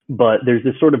 But there's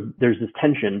this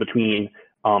tension between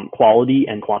quality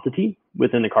and quantity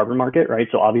within the carbon market, right?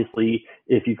 So obviously,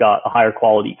 if you've got a higher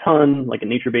quality ton, like a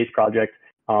nature-based project,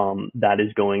 that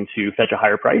is going to fetch a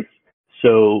higher price.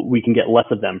 so we can get less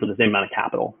of them for the same amount of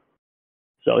capital.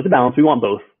 So it's a balance. We want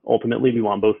both. Ultimately, we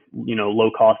want both, low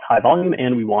cost, high volume,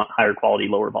 and we want higher quality,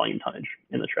 lower volume tonnage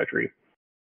in the treasury.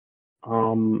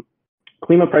 Klima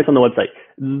price on the website.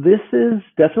 This is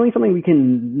definitely something we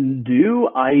can do.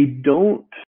 I don't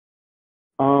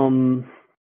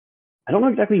know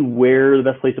exactly where the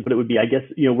best place to put it would be. I guess,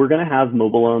 we're going to have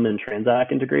Mobilum and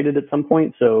Transak integrated at some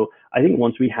point. So I think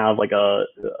once we have like an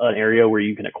area where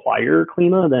you can acquire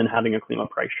Klima, then having a Klima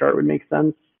price chart would make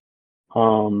sense.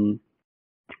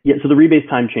 Yeah, so the rebase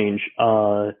time change.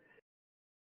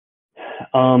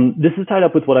 This is tied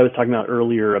up with what I was talking about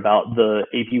earlier about the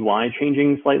APY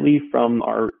changing slightly from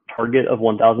our target of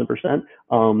 1,000%.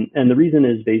 And the reason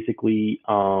is basically,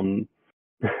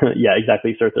 yeah,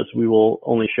 exactly, Certhus. We will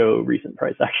only show recent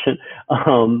price action.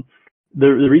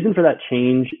 The reason for that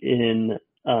change in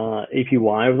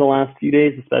APY over the last few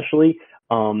days, especially,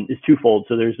 is twofold.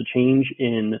 So there's a change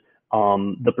in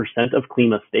the percent of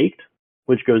Klima staked,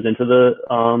 which goes into the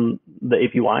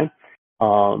APY.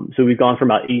 So we've gone from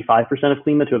about 85% of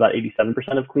Klima to about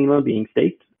 87% of Klima being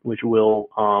staked, which will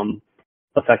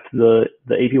affect the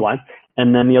APY.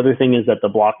 And then the other thing is that the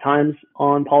block times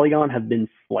on Polygon have been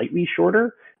slightly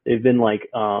shorter. They've been like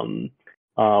the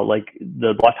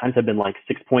block times have been like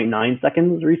 6.9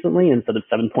 seconds recently instead of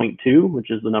 7.2,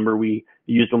 which is the number we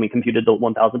used when we computed the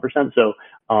 1,000%. So,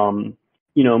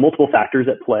 multiple factors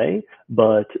at play,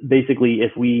 but basically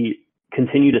if we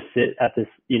continue to sit at this,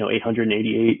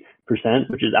 888%,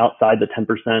 which is outside the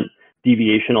 10%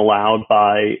 deviation allowed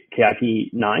by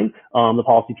KIP 9, the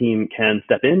policy team can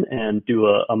step in and do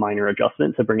a minor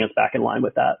adjustment to bring us back in line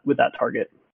with that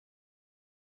target.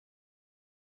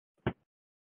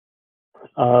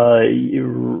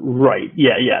 Right.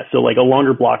 Yeah. So like a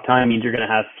longer block time means you're going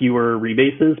to have fewer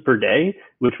rebases per day,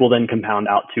 which will then compound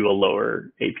out to a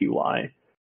lower APY.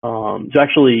 So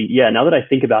actually, yeah, now that I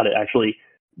think about it, actually,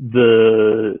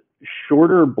 the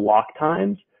shorter block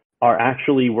times are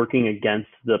actually working against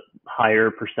the higher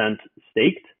percent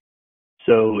staked.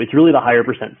 So it's really the higher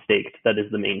percent staked that is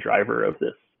the main driver of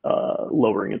this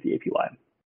lowering of the APY.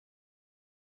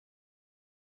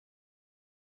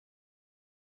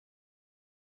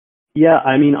 Yeah,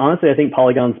 I mean, honestly, I think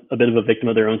Polygon's a bit of a victim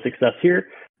of their own success here.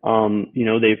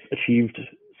 They've achieved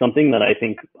something that I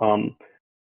think,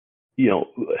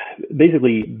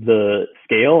 basically the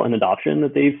scale and adoption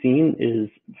that they've seen is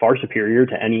far superior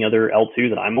to any other L2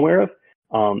 that I'm aware of.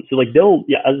 So like as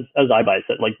iBuy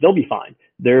said, like they'll be fine.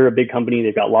 They're a big company.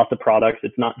 They've got lots of products.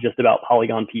 It's not just about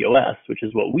Polygon POS, which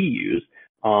is what we use.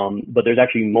 But there's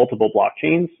actually multiple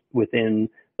blockchains within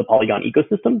the Polygon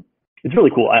ecosystem. It's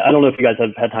really cool. I don't know if you guys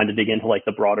have had time to dig into like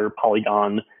the broader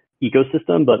Polygon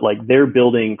ecosystem, but like they're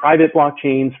building private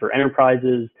blockchains for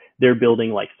enterprises. They're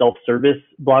building like self-service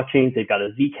blockchains. They've got a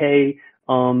ZK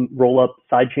roll-up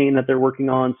sidechain that they're working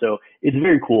on. So it's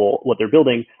very cool what they're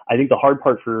building. I think the hard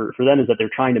part for them is that they're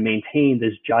trying to maintain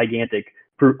this gigantic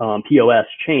POS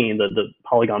chain, the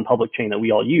Polygon public chain that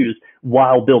we all use,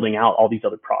 while building out all these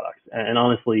other products. And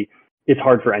honestly, it's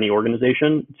hard for any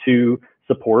organization to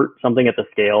support something at the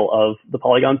scale of the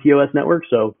Polygon POS network.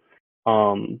 So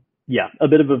yeah, a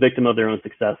bit of a victim of their own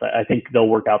success. I think they'll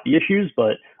work out the issues,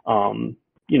 but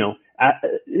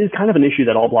it's kind of an issue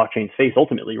that all blockchains face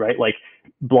ultimately, right? Like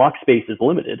block space is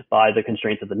limited by the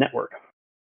constraints of the network.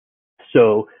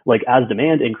 So like as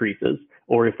demand increases,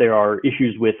 or if there are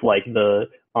issues with like the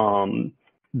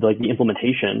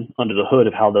implementation under the hood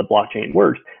of how the blockchain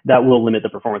works, that will limit the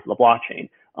performance of the blockchain.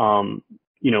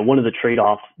 One of the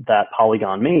trade-offs that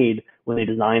Polygon made when they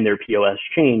designed their POS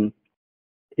chain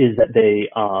is that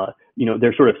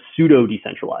they're sort of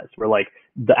pseudo-decentralized, where like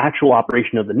the actual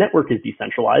operation of the network is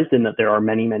decentralized in that there are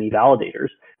many, many validators.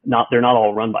 They're not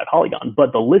all run by Polygon,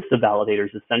 but the list of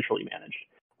validators is centrally managed.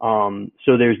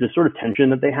 So there's this sort of tension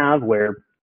that they have where,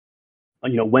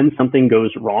 when something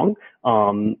goes wrong,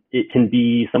 it can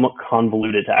be somewhat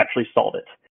convoluted to actually solve it.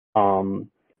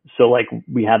 So like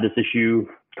we had this issue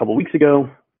a couple weeks ago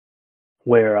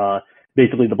where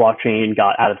basically the blockchain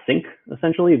got out of sync.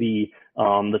 Essentially,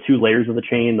 the two layers of the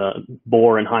chain, the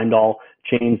Bohr and Heimdall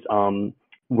chains,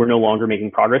 were no longer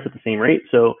making progress at the same rate.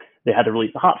 So they had to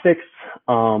release a hotfix.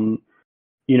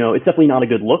 It's definitely not a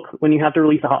good look when you have to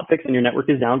release a hotfix and your network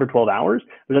is down for 12 hours.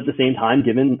 But at the same time,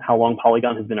 given how long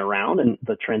Polygon has been around and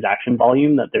the transaction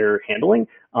volume that they're handling,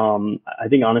 I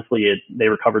think honestly they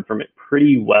recovered from it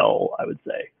pretty well, I would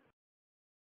say.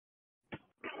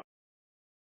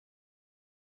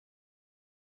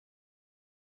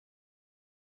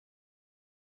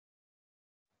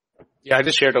 Yeah, I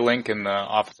just shared a link in the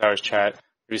office hours chat.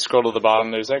 If you scroll to the bottom,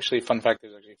 there's actually, fun fact,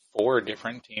 there's actually 4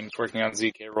 different teams working on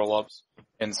ZK rollups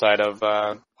inside of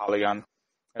Polygon.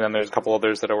 And then there's a couple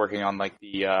others that are working on like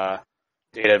the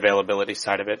data availability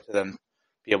side of it to then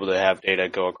be able to have data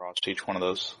go across to each one of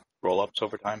those roll-ups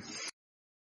over time.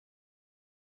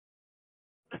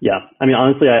 Yeah, I mean,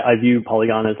 honestly, I view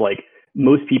Polygon as like,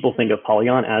 most people think of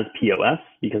Polygon as POS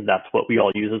because that's what we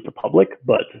all use as the public,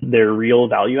 but their real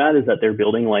value add is that they're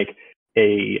building like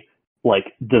a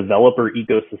developer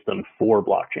ecosystem for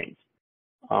blockchains.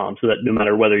 So that no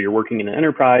matter whether you're working in an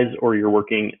enterprise or you're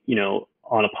working,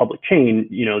 on a public chain,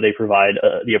 they provide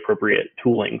the appropriate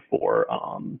tooling for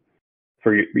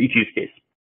each use case.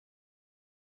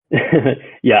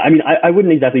 Yeah, I mean, I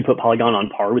wouldn't exactly put Polygon on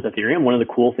par with Ethereum. One of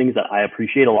the cool things that I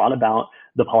appreciate a lot about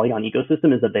the Polygon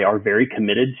ecosystem is that they are very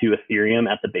committed to Ethereum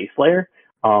at the base layer.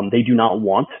 They do not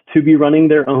want to be running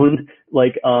their own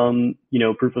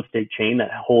proof of stake chain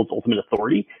that holds ultimate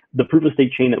authority. The proof of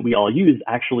stake chain that we all use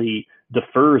actually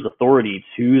defers authority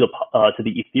to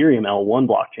the Ethereum L1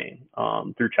 blockchain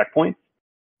through checkpoints.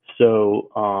 So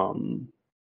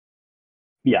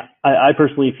yeah, I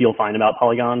personally feel fine about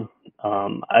Polygon.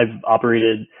 I've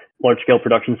operated large-scale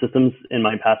production systems in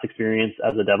my past experience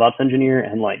as a DevOps engineer,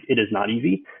 and it is not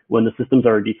easy. When the systems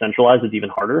are decentralized, it's even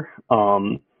harder.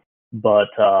 But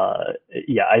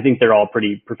yeah, I think they're all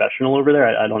pretty professional over there.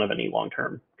 I don't have any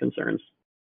long-term concerns.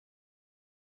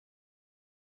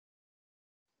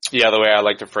 Yeah, the way I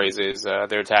like to phrase it is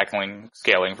they're tackling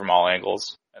scaling from all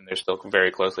angles, and they're still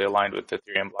very closely aligned with the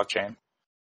Ethereum blockchain.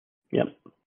 Yep.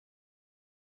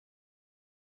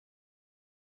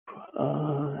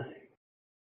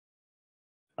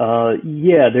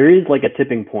 Yeah, there is like a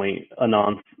tipping point,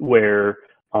 Ananth, where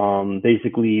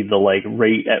basically the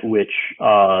rate at which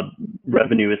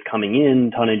revenue is coming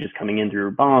in, tonnage is coming in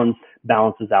through bonds,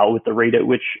 balances out with the rate at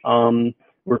which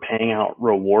we're paying out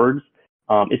rewards.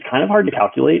 It's kind of hard to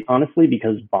calculate, honestly,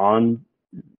 because bond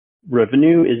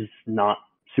revenue is not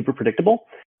super predictable.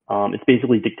 It's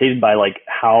basically dictated by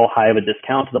how high of a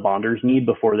discount the bonders need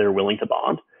before they're willing to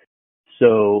bond.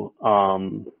 So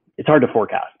it's hard to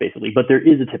forecast, basically, but there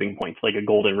is a tipping point, like a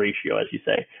golden ratio, as you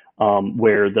say,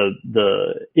 where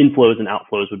the inflows and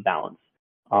outflows would balance.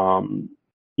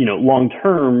 Long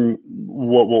term,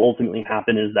 what will ultimately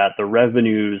happen is that the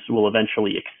revenues will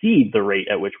eventually exceed the rate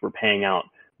at which we're paying out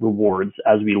rewards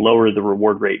as we lower the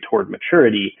reward rate toward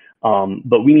maturity.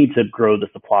 But we need to grow the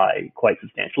supply quite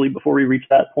substantially before we reach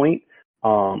that point.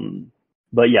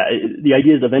 But yeah, the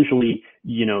idea is eventually,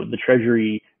 the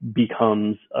treasury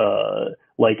becomes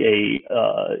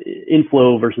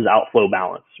inflow versus outflow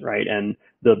balance, right? And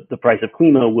the price of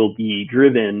Klima will be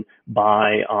driven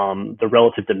by the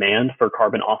relative demand for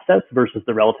carbon offsets versus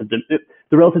the relative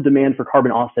demand for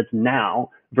carbon offsets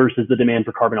now versus the demand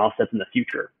for carbon offsets in the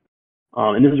future.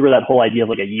 And this is where that whole idea of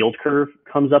a yield curve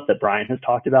comes up that Brian has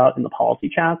talked about in the policy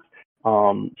chats.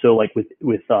 So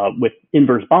with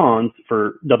inverse bonds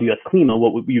for WS Klima,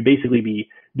 what you basically be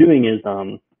doing is,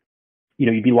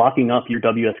 you'd be locking up your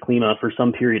WS Klima for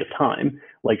some period of time,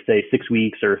 like say 6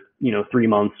 weeks or, 3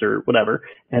 months or whatever.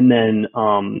 And then,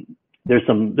 there's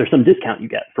some discount you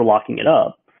get for locking it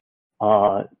up.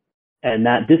 And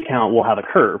that discount will have a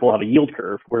curve, will have a yield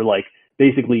curve where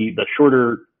basically the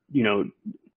shorter,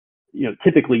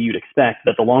 typically you'd expect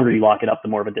that the longer you lock it up, the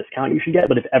more of a discount you should get.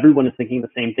 But if everyone is thinking the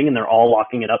same thing and they're all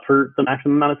locking it up for the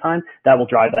maximum amount of time, that will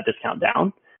drive that discount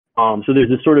down. So there's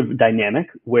this sort of dynamic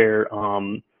where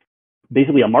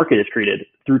basically a market is created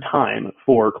through time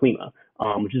for Klima,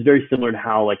 which is very similar to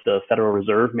how the Federal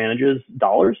Reserve manages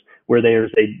dollars, where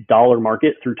there's a dollar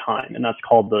market through time, and that's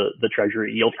called the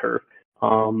Treasury yield curve.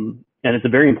 And it's a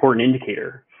very important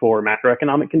indicator for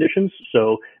macroeconomic conditions.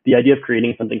 So the idea of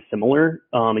creating something similar,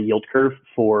 a yield curve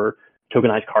for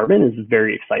tokenized carbon, is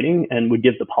very exciting and would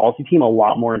give the policy team a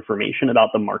lot more information about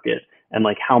the market and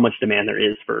how much demand there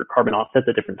is for carbon offsets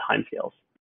at different timescales.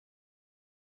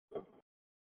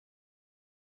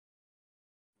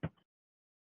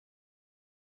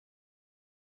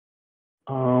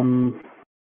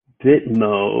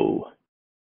 Bitmo.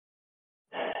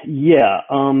 Yeah.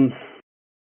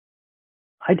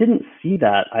 I didn't see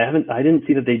that. I didn't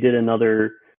see that they did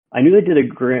another. I knew they did a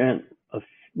grant of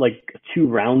 2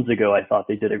 rounds ago. I thought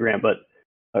they did a grant, but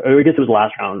I guess it was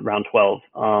last round 12.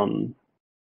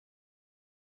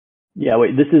 Yeah,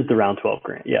 wait, this is the round 12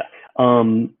 grant. Yeah.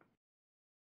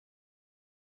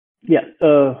 Yeah.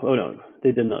 Oh no,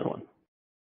 they did another one.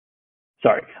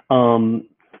 Sorry.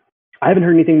 I haven't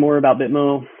heard anything more about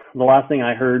Bitmo. The last thing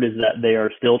I heard is that they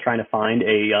are still trying to find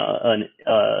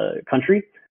a country,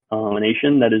 a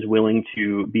nation that is willing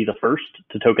to be the first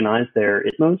to tokenize their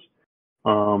ITMOs.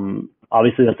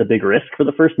 Obviously, that's a big risk for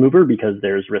the first mover because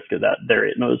there's risk that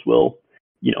their ITMOs will,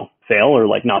 fail or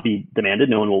not be demanded.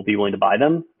 No one will be willing to buy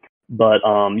them. But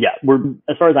yeah,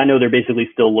 as far as I know, they're basically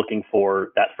still looking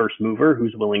for that first mover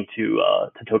who's willing to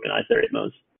tokenize their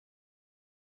ITMOs.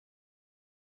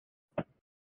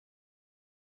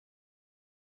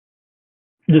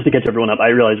 Just to catch everyone up, I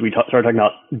realize we started talking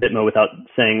about Bitmo without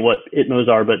saying what ITMOs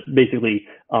are, but basically,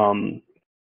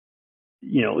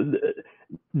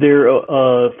 they're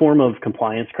a form of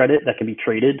compliance credit that can be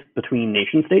traded between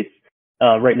nation states.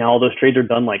 Right now, all those trades are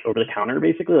done like over the counter,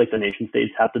 basically. Like the nation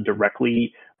states have to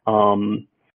directly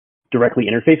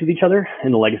interface with each other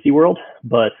in the legacy world.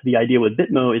 But the idea with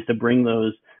Bitmo is to bring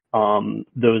those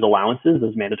allowances,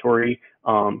 those mandatory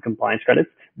compliance credits,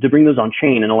 to bring those on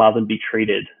chain and allow them to be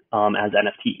traded as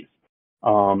NFTs.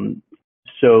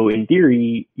 So in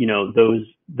theory, those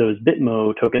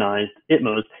Bitmo tokenized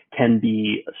ITMOs can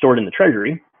be stored in the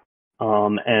treasury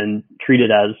and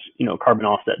treated as carbon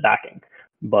offset backing.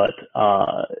 But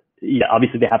yeah,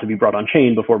 obviously they have to be brought on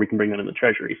chain before we can bring them in the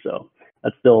treasury. So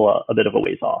that's still a bit of a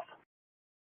ways off.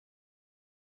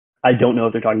 I don't know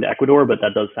if they're talking to Ecuador, but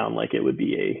that does sound like it would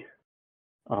be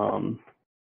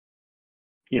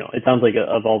it sounds like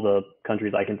of all the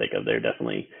countries I can think of, they're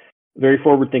definitely very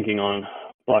forward thinking on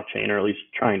blockchain, or at least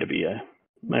trying to be.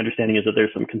 My understanding is that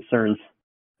there's some concerns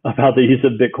about the use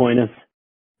of Bitcoin as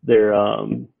their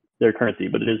currency,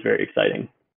 but it is very exciting.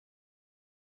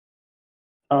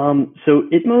 So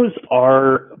ITMOs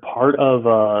are part of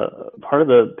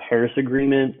the Paris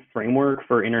Agreement framework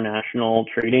for international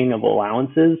trading of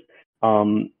allowances.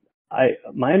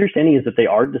 My understanding is that they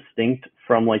are distinct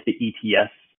from like the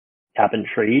ETS cap and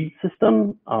trade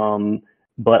system.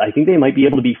 But I think they might be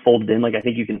able to be folded in. Like I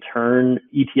think you can turn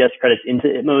ETS credits into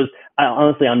ITMOs.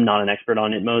 Honestly, I'm not an expert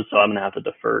on ITMOs, so I'm going to have to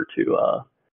defer to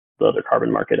the other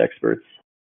carbon market experts.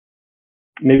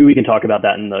 Maybe we can talk about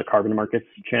that in the carbon markets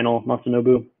channel,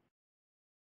 Masanobu.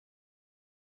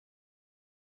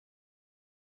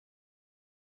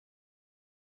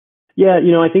 Yeah,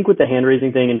 I think with the hand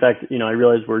raising thing, in fact, I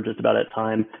realize we're just about at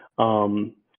time.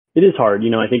 It is hard.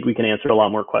 I think we can answer a lot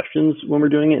more questions when we're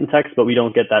doing it in text, but we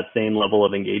don't get that same level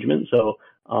of engagement. So,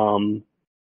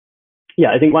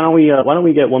 yeah, I think why don't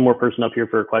we get one more person up here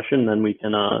for a question, and then we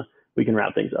can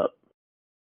wrap things up.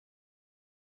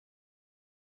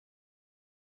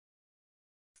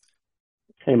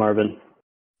 Hey, Marvin.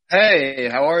 Hey,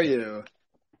 how are you?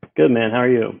 Good, man. How are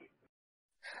you?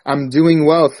 I'm doing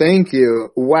well, thank you.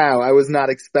 Wow, I was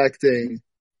not expecting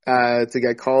to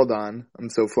get called on. I'm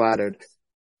so flattered.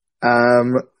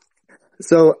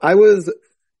 So I was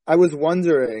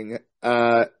wondering,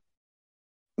 the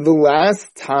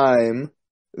last time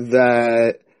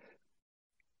that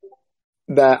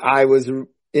I was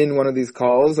in one of these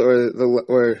calls,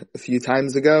 or a few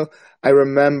times ago, I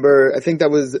remember, I think that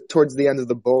was towards the end of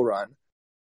the bull run.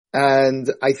 And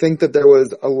I think that there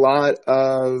was a lot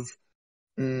of,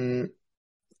 there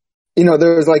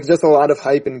was like just a lot of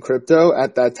hype in crypto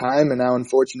at that time. And now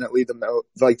unfortunately the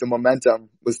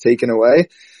momentum was taken away.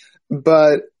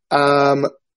 But,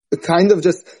 kind of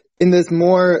just in this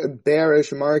more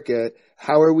bearish market,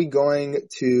 how are we going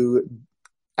to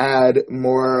add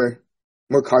more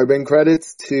carbon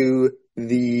credits to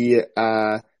the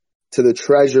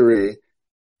treasury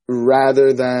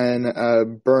rather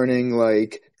than burning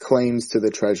like claims to the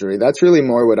treasury? That's really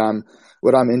more what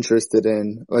I'm interested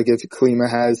in. Like if Klima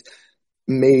has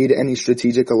made any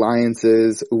strategic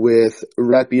alliances with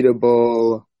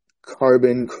reputable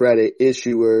carbon credit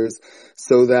issuers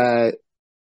so that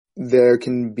there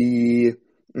can be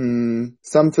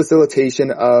some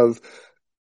facilitation of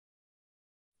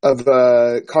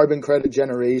carbon credit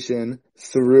generation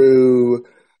through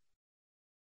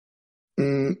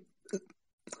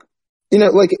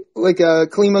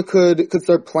Klima could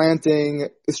start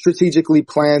strategically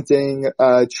planting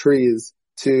trees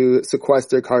to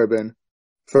sequester carbon,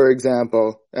 for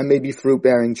example, and maybe fruit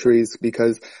bearing trees,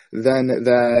 because then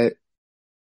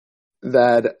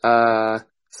that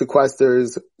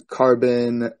sequesters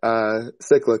carbon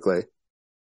cyclically.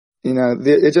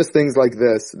 It's just things like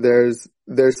this.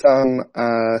 There's some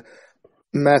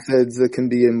methods that can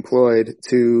be employed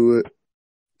to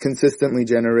consistently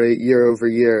generate year over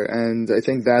year, and I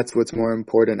think that's what's more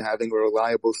important, having a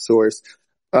reliable source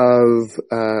of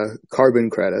carbon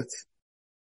credits.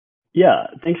 Yeah,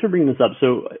 thanks for bringing this up.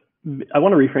 So I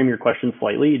want to reframe your question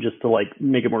slightly just to like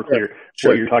make it more clear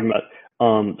what you're talking about.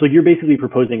 So you're basically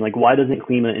proposing like, why doesn't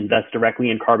Klima invest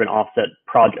directly in carbon offset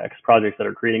projects that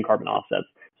are creating carbon offsets,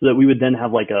 so that we would then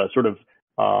have like a sort of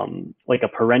like a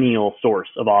perennial source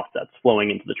of offsets flowing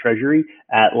into the treasury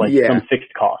at like some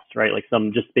fixed cost, right? Like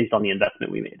some just based on the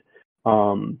investment we made.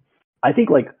 I think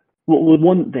like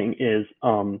one thing is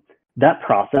that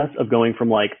process of going from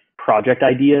like project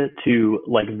idea to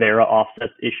like Vera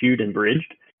offsets issued and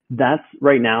bridged, that's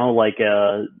right now like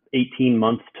a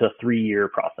 18-month to 3-year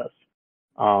process,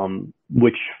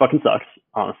 which fucking sucks,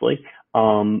 honestly.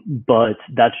 But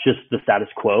that's just the status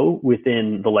quo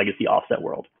within the legacy offset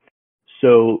world.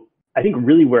 So I think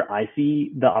really where I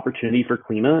see the opportunity for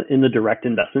Klima in the direct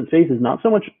investment space is not so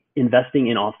much investing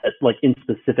in offset, like in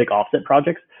specific offset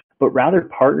projects, but rather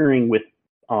partnering with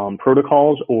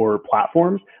protocols or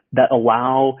platforms that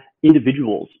allow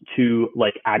individuals to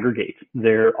like aggregate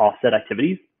their offset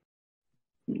activities.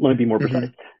 Let me be more precise.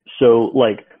 So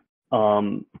like,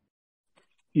 right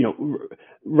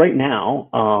now,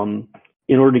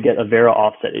 in order to get a Vera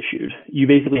offset issued, you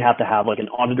basically have to have like an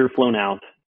auditor flown out,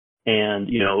 and,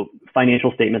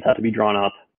 financial statements have to be drawn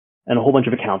up, and a whole bunch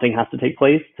of accounting has to take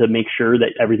place to make sure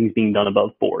that everything's being done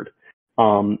above board.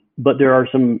 But there are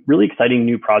some really exciting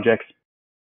new projects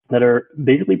that are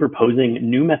basically proposing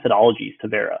new methodologies to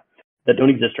Vera that don't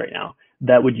exist right now,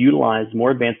 that would utilize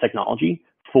more advanced technology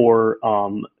for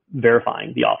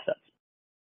verifying the offsets.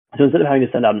 So instead of having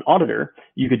to send out an auditor,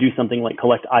 you could do something like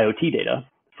collect IoT data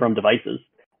from devices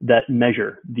that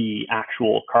measure the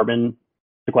actual carbon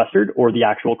sequestered or the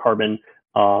actual carbon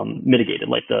mitigated,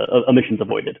 like the emissions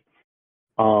avoided.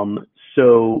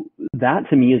 So that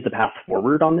to me is the path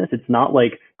forward on this. It's not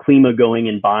like Klima going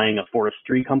and buying a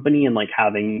forestry company and like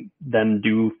having them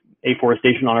do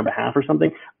afforestation on our behalf or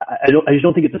something. I just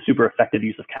don't think it's a super effective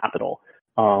use of capital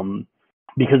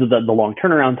because of the long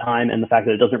turnaround time and the fact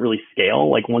that it doesn't really scale.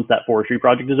 Like once that forestry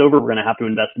project is over, we're going to have to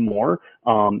invest more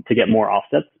to get more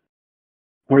offsets.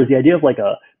 Whereas the idea of like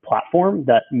a platform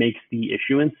that makes the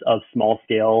issuance of small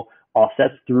scale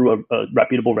offsets through a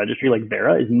reputable registry like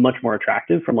Vera is much more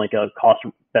attractive from like a cost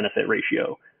benefit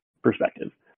ratio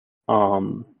perspective. I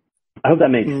hope that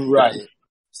makes sense.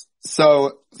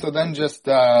 So then just,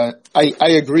 I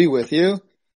agree with you.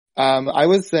 I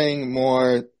was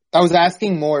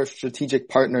asking more if strategic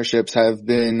partnerships have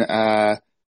been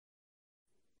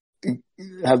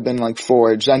like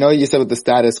forged. I know you said what the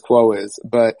status quo is,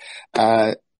 but,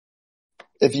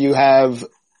 if you have,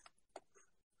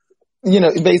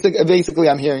 basically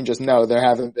I'm hearing just no, there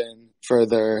haven't been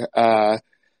further,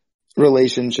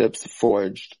 relationships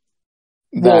forged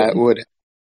that would,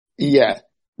 yeah.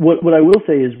 What I will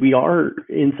say is we are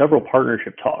in several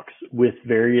partnership talks with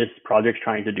various projects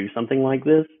trying to do something like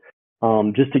this.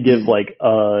 Just to give like,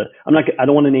 I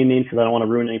don't want to name names because I don't want to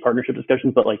ruin any partnership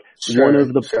discussions, but like one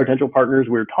of the potential partners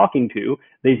we're talking to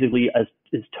basically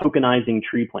is tokenizing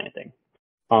tree planting.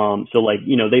 So like,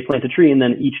 they plant a tree and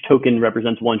then each token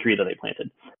represents one tree that they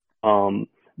planted.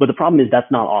 But the problem is that's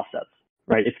not offsets,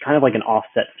 right? It's kind of like an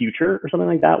offset future or something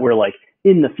like that, where like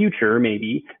in the future,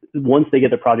 maybe once they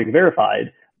get the project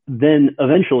verified, then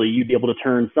eventually you'd be able to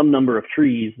turn some number of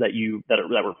trees that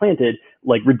were planted,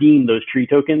 like redeem those tree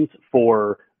tokens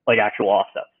for like actual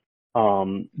offsets.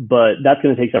 But that's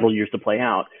going to take several years to play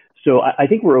out. So I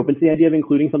think we're open to the idea of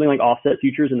including something like offset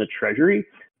futures in the treasury,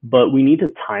 but we need to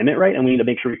time it right, and we need to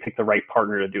make sure we pick the right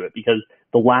partner to do it, because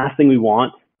the last thing we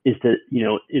want is to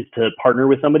partner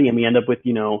with somebody and we end up with,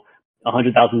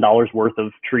 $100,000 worth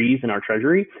of trees in our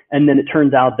treasury. And then it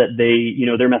turns out that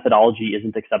their methodology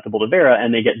isn't acceptable to Vera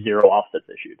and they get 0 offsets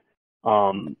issued.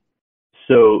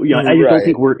 So, I just don't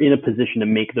think we're in a position to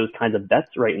make those kinds of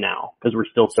bets right now because we're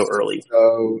still so early.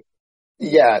 So,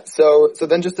 yeah. So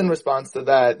then just in response to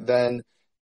that, then,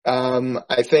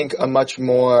 I think a much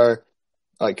more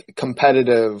like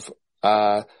competitive,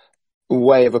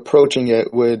 way of approaching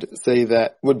it would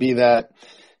be that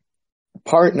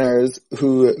partners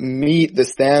who meet the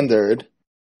standard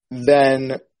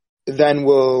then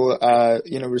will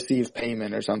receive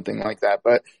payment or something like that.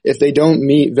 But if they don't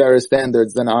meet Vera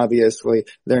standards, then obviously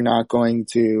they're not going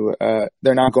to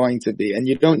be. And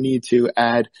you don't need to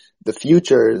add the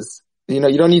futures. You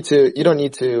don't need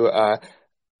to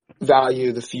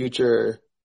value the future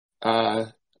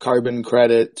carbon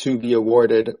credit to be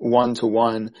awarded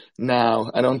 1-to-1 now.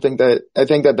 I think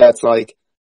that that's like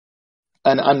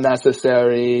an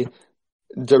unnecessary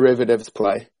derivatives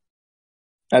play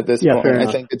at this point.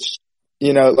 I think it's,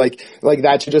 like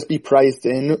that should just be priced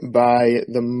in by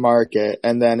the market,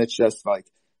 and then it's just like,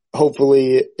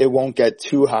 hopefully it won't get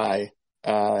too high,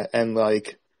 and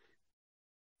like,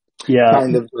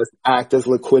 kind of just act as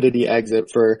liquidity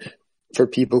exit for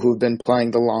people who've been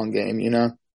playing the long game,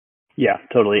 Yeah,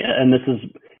 totally. And this is,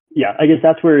 I guess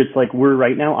that's where it's like we're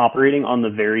right now operating on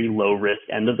the very low risk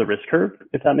end of the risk curve,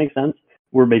 if that makes sense.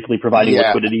 We're basically providing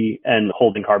liquidity and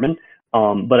holding carbon.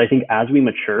 But I think as we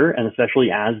mature, and especially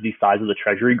as the size of the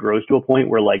treasury grows to a point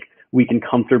where like we can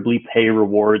comfortably pay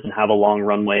rewards and have a long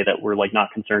runway that we're like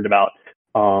not concerned about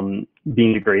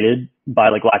being degraded by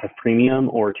like lack of premium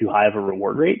or too high of a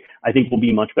reward rate, I think we'll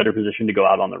be much better positioned to go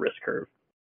out on the risk curve.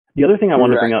 The other thing I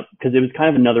wanted to bring up, because it was kind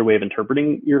of another way of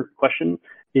interpreting your question,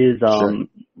 is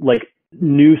like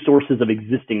new sources of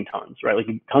existing tons, right? Like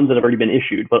tons that have already been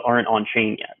issued but aren't on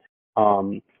chain yet.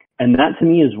 And that to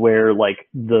me is where like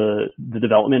the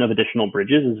development of additional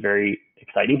bridges is very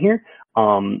exciting here,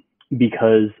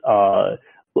 because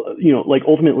you know, like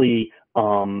ultimately,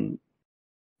 but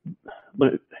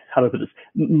how do I put this?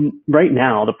 Right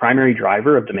now, the primary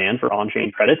driver of demand for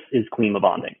on-chain credits is Klima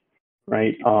bonding,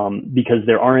 right? Because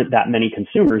there aren't that many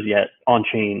consumers yet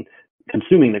on-chain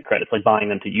consuming the credits, like buying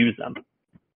them to use them.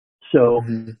 So,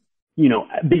 you know,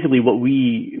 basically what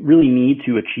we really need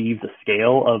to achieve the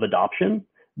scale of adoption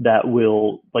that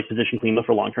will like position Klima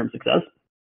for long-term success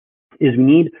is we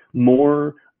need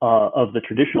more of the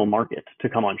traditional market to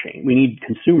come on chain. We need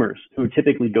consumers who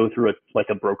typically go through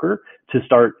a broker to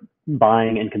start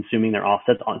buying and consuming their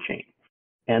offsets on chain.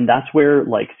 And that's where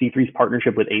like C3's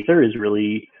partnership with Aether is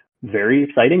really very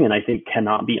exciting, and I think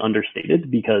cannot be understated,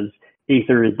 because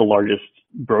Aether is the largest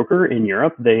broker in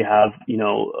Europe. They have, you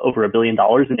know, over $1 billion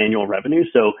in annual revenue.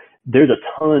 So there's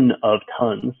a ton of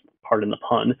tons, pardon the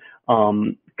pun,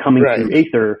 coming through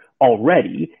Aether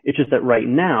already. It's just that right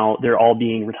now they're all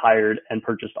being retired and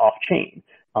purchased off chain.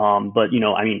 But, you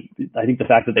know, I mean, I think the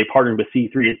fact that they partnered with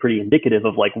C3 is pretty indicative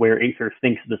of like where Aether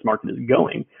thinks this market is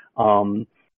going.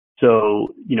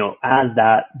 So, you know, as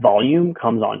that volume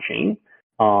comes on chain,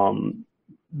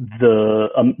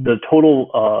 the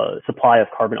total supply of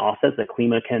carbon offsets that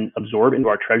Klima can absorb into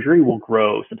our treasury will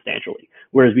grow substantially.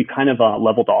 Whereas we kind of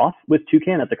leveled off with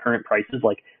Toucan at the current prices,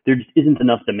 like there just isn't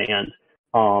enough demand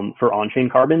for on-chain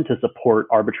carbon to support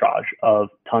arbitrage of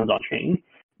tons on chain.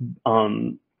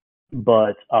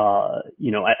 But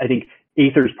you know, I think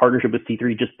Aether's partnership with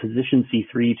C3 just positions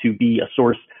C3 to be a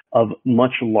source of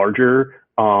much larger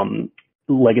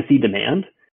legacy demand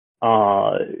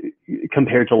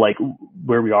compared to like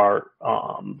where we are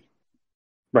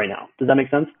right now. Does that make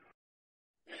sense?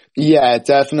 Yeah, it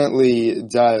definitely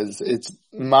does. It's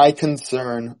my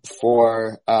concern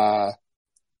for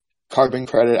carbon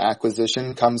credit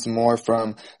acquisition comes more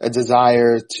from a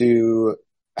desire to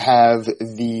have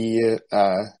the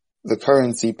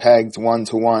currency pegged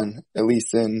 1-to-1, at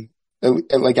least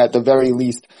like at the very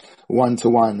least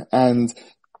 1-to-1. And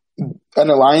an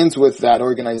alliance with that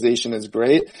organization is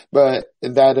great, but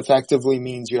that effectively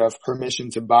means you have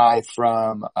permission to buy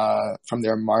from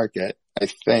their market, I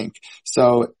think.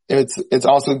 So it's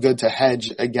also good to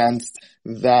hedge against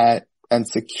that and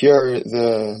secure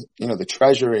the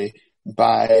treasury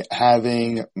by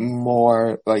having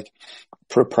more like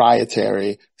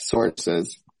proprietary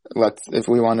sources, if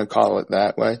we want to call it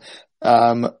that way.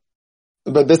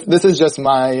 But this is just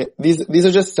these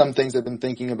are just some things I've been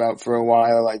thinking about for a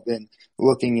while. I've been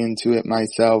looking into it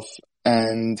myself,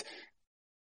 and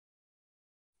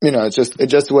you know, it's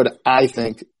just what I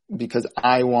think, because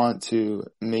I want to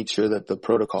make sure that the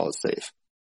protocol is safe.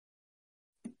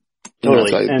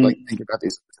 Totally. So I and like think about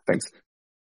these things.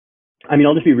 I mean,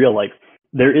 I'll just be real. Like,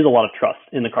 there is a lot of trust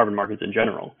in the carbon markets in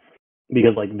general,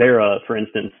 because like Vera, for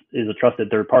instance, is a trusted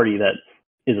third party that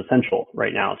is essential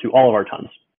right now to all of our tons,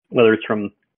 whether it's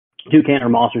from Toucan or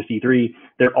Moss or C3.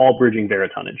 They're all bridging Vera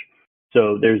tonnage.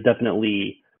 So there's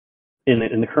definitely in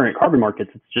the current carbon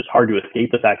markets, it's just hard to escape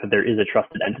the fact that there is a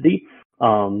trusted entity,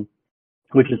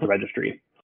 which is the registry.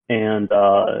 And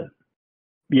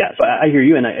yeah, so I hear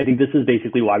you, and I think this is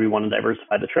basically why we want to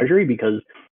diversify the treasury, because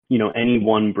you know, any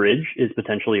one bridge is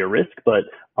potentially a risk, but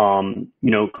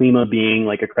you know, Klima being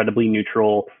like a credibly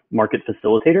neutral market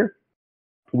facilitator,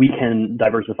 we can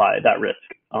diversify that risk.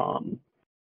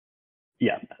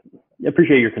 Yeah, I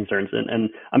appreciate your concerns, and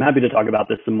I'm happy to talk about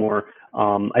this some more.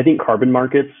 I think carbon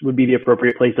markets would be the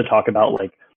appropriate place to talk about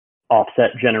like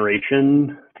offset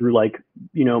generation through like,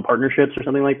 you know, partnerships or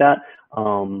something like that.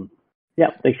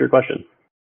 Yeah, thanks for your question.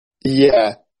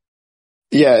 Yeah.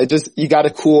 Yeah, you got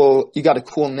a cool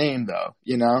name though,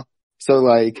 you know? So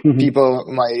like people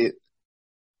might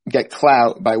get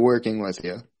clout by working with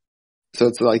you. So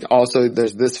it's like also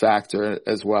there's this factor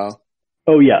as well.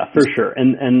 Oh yeah, for sure.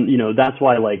 And you know, that's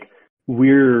why like we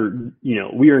are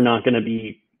not going to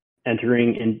be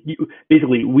entering in,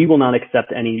 basically we will not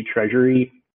accept any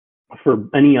treasury for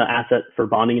any asset for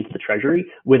bonding into the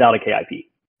treasury without a KIP.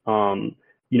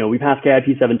 You know, we passed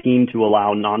KIP 17 to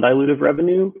allow non-dilutive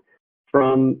revenue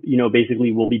from, you know,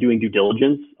 basically we'll be doing due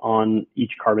diligence on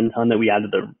each carbon ton that we add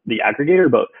to the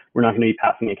aggregator, but we're not going to be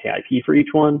passing a KIP for each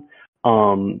one.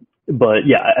 But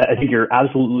yeah, I think you're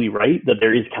absolutely right that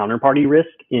there is counterparty risk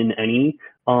in any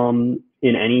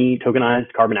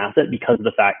tokenized carbon asset, because of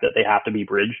the fact that they have to be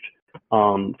bridged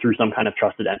through some kind of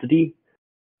trusted entity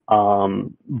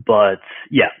But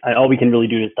yeah, all we can really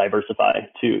do is diversify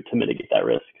to mitigate that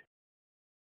risk.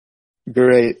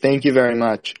 Great. Thank you very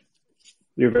much.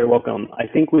 You're very welcome. I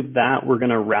think with that, we're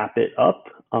going to wrap it up.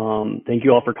 Thank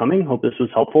you all for coming. Hope this was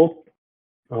helpful.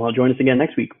 Join us again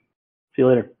next week. See you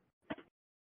later.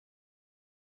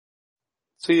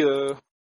 See ya.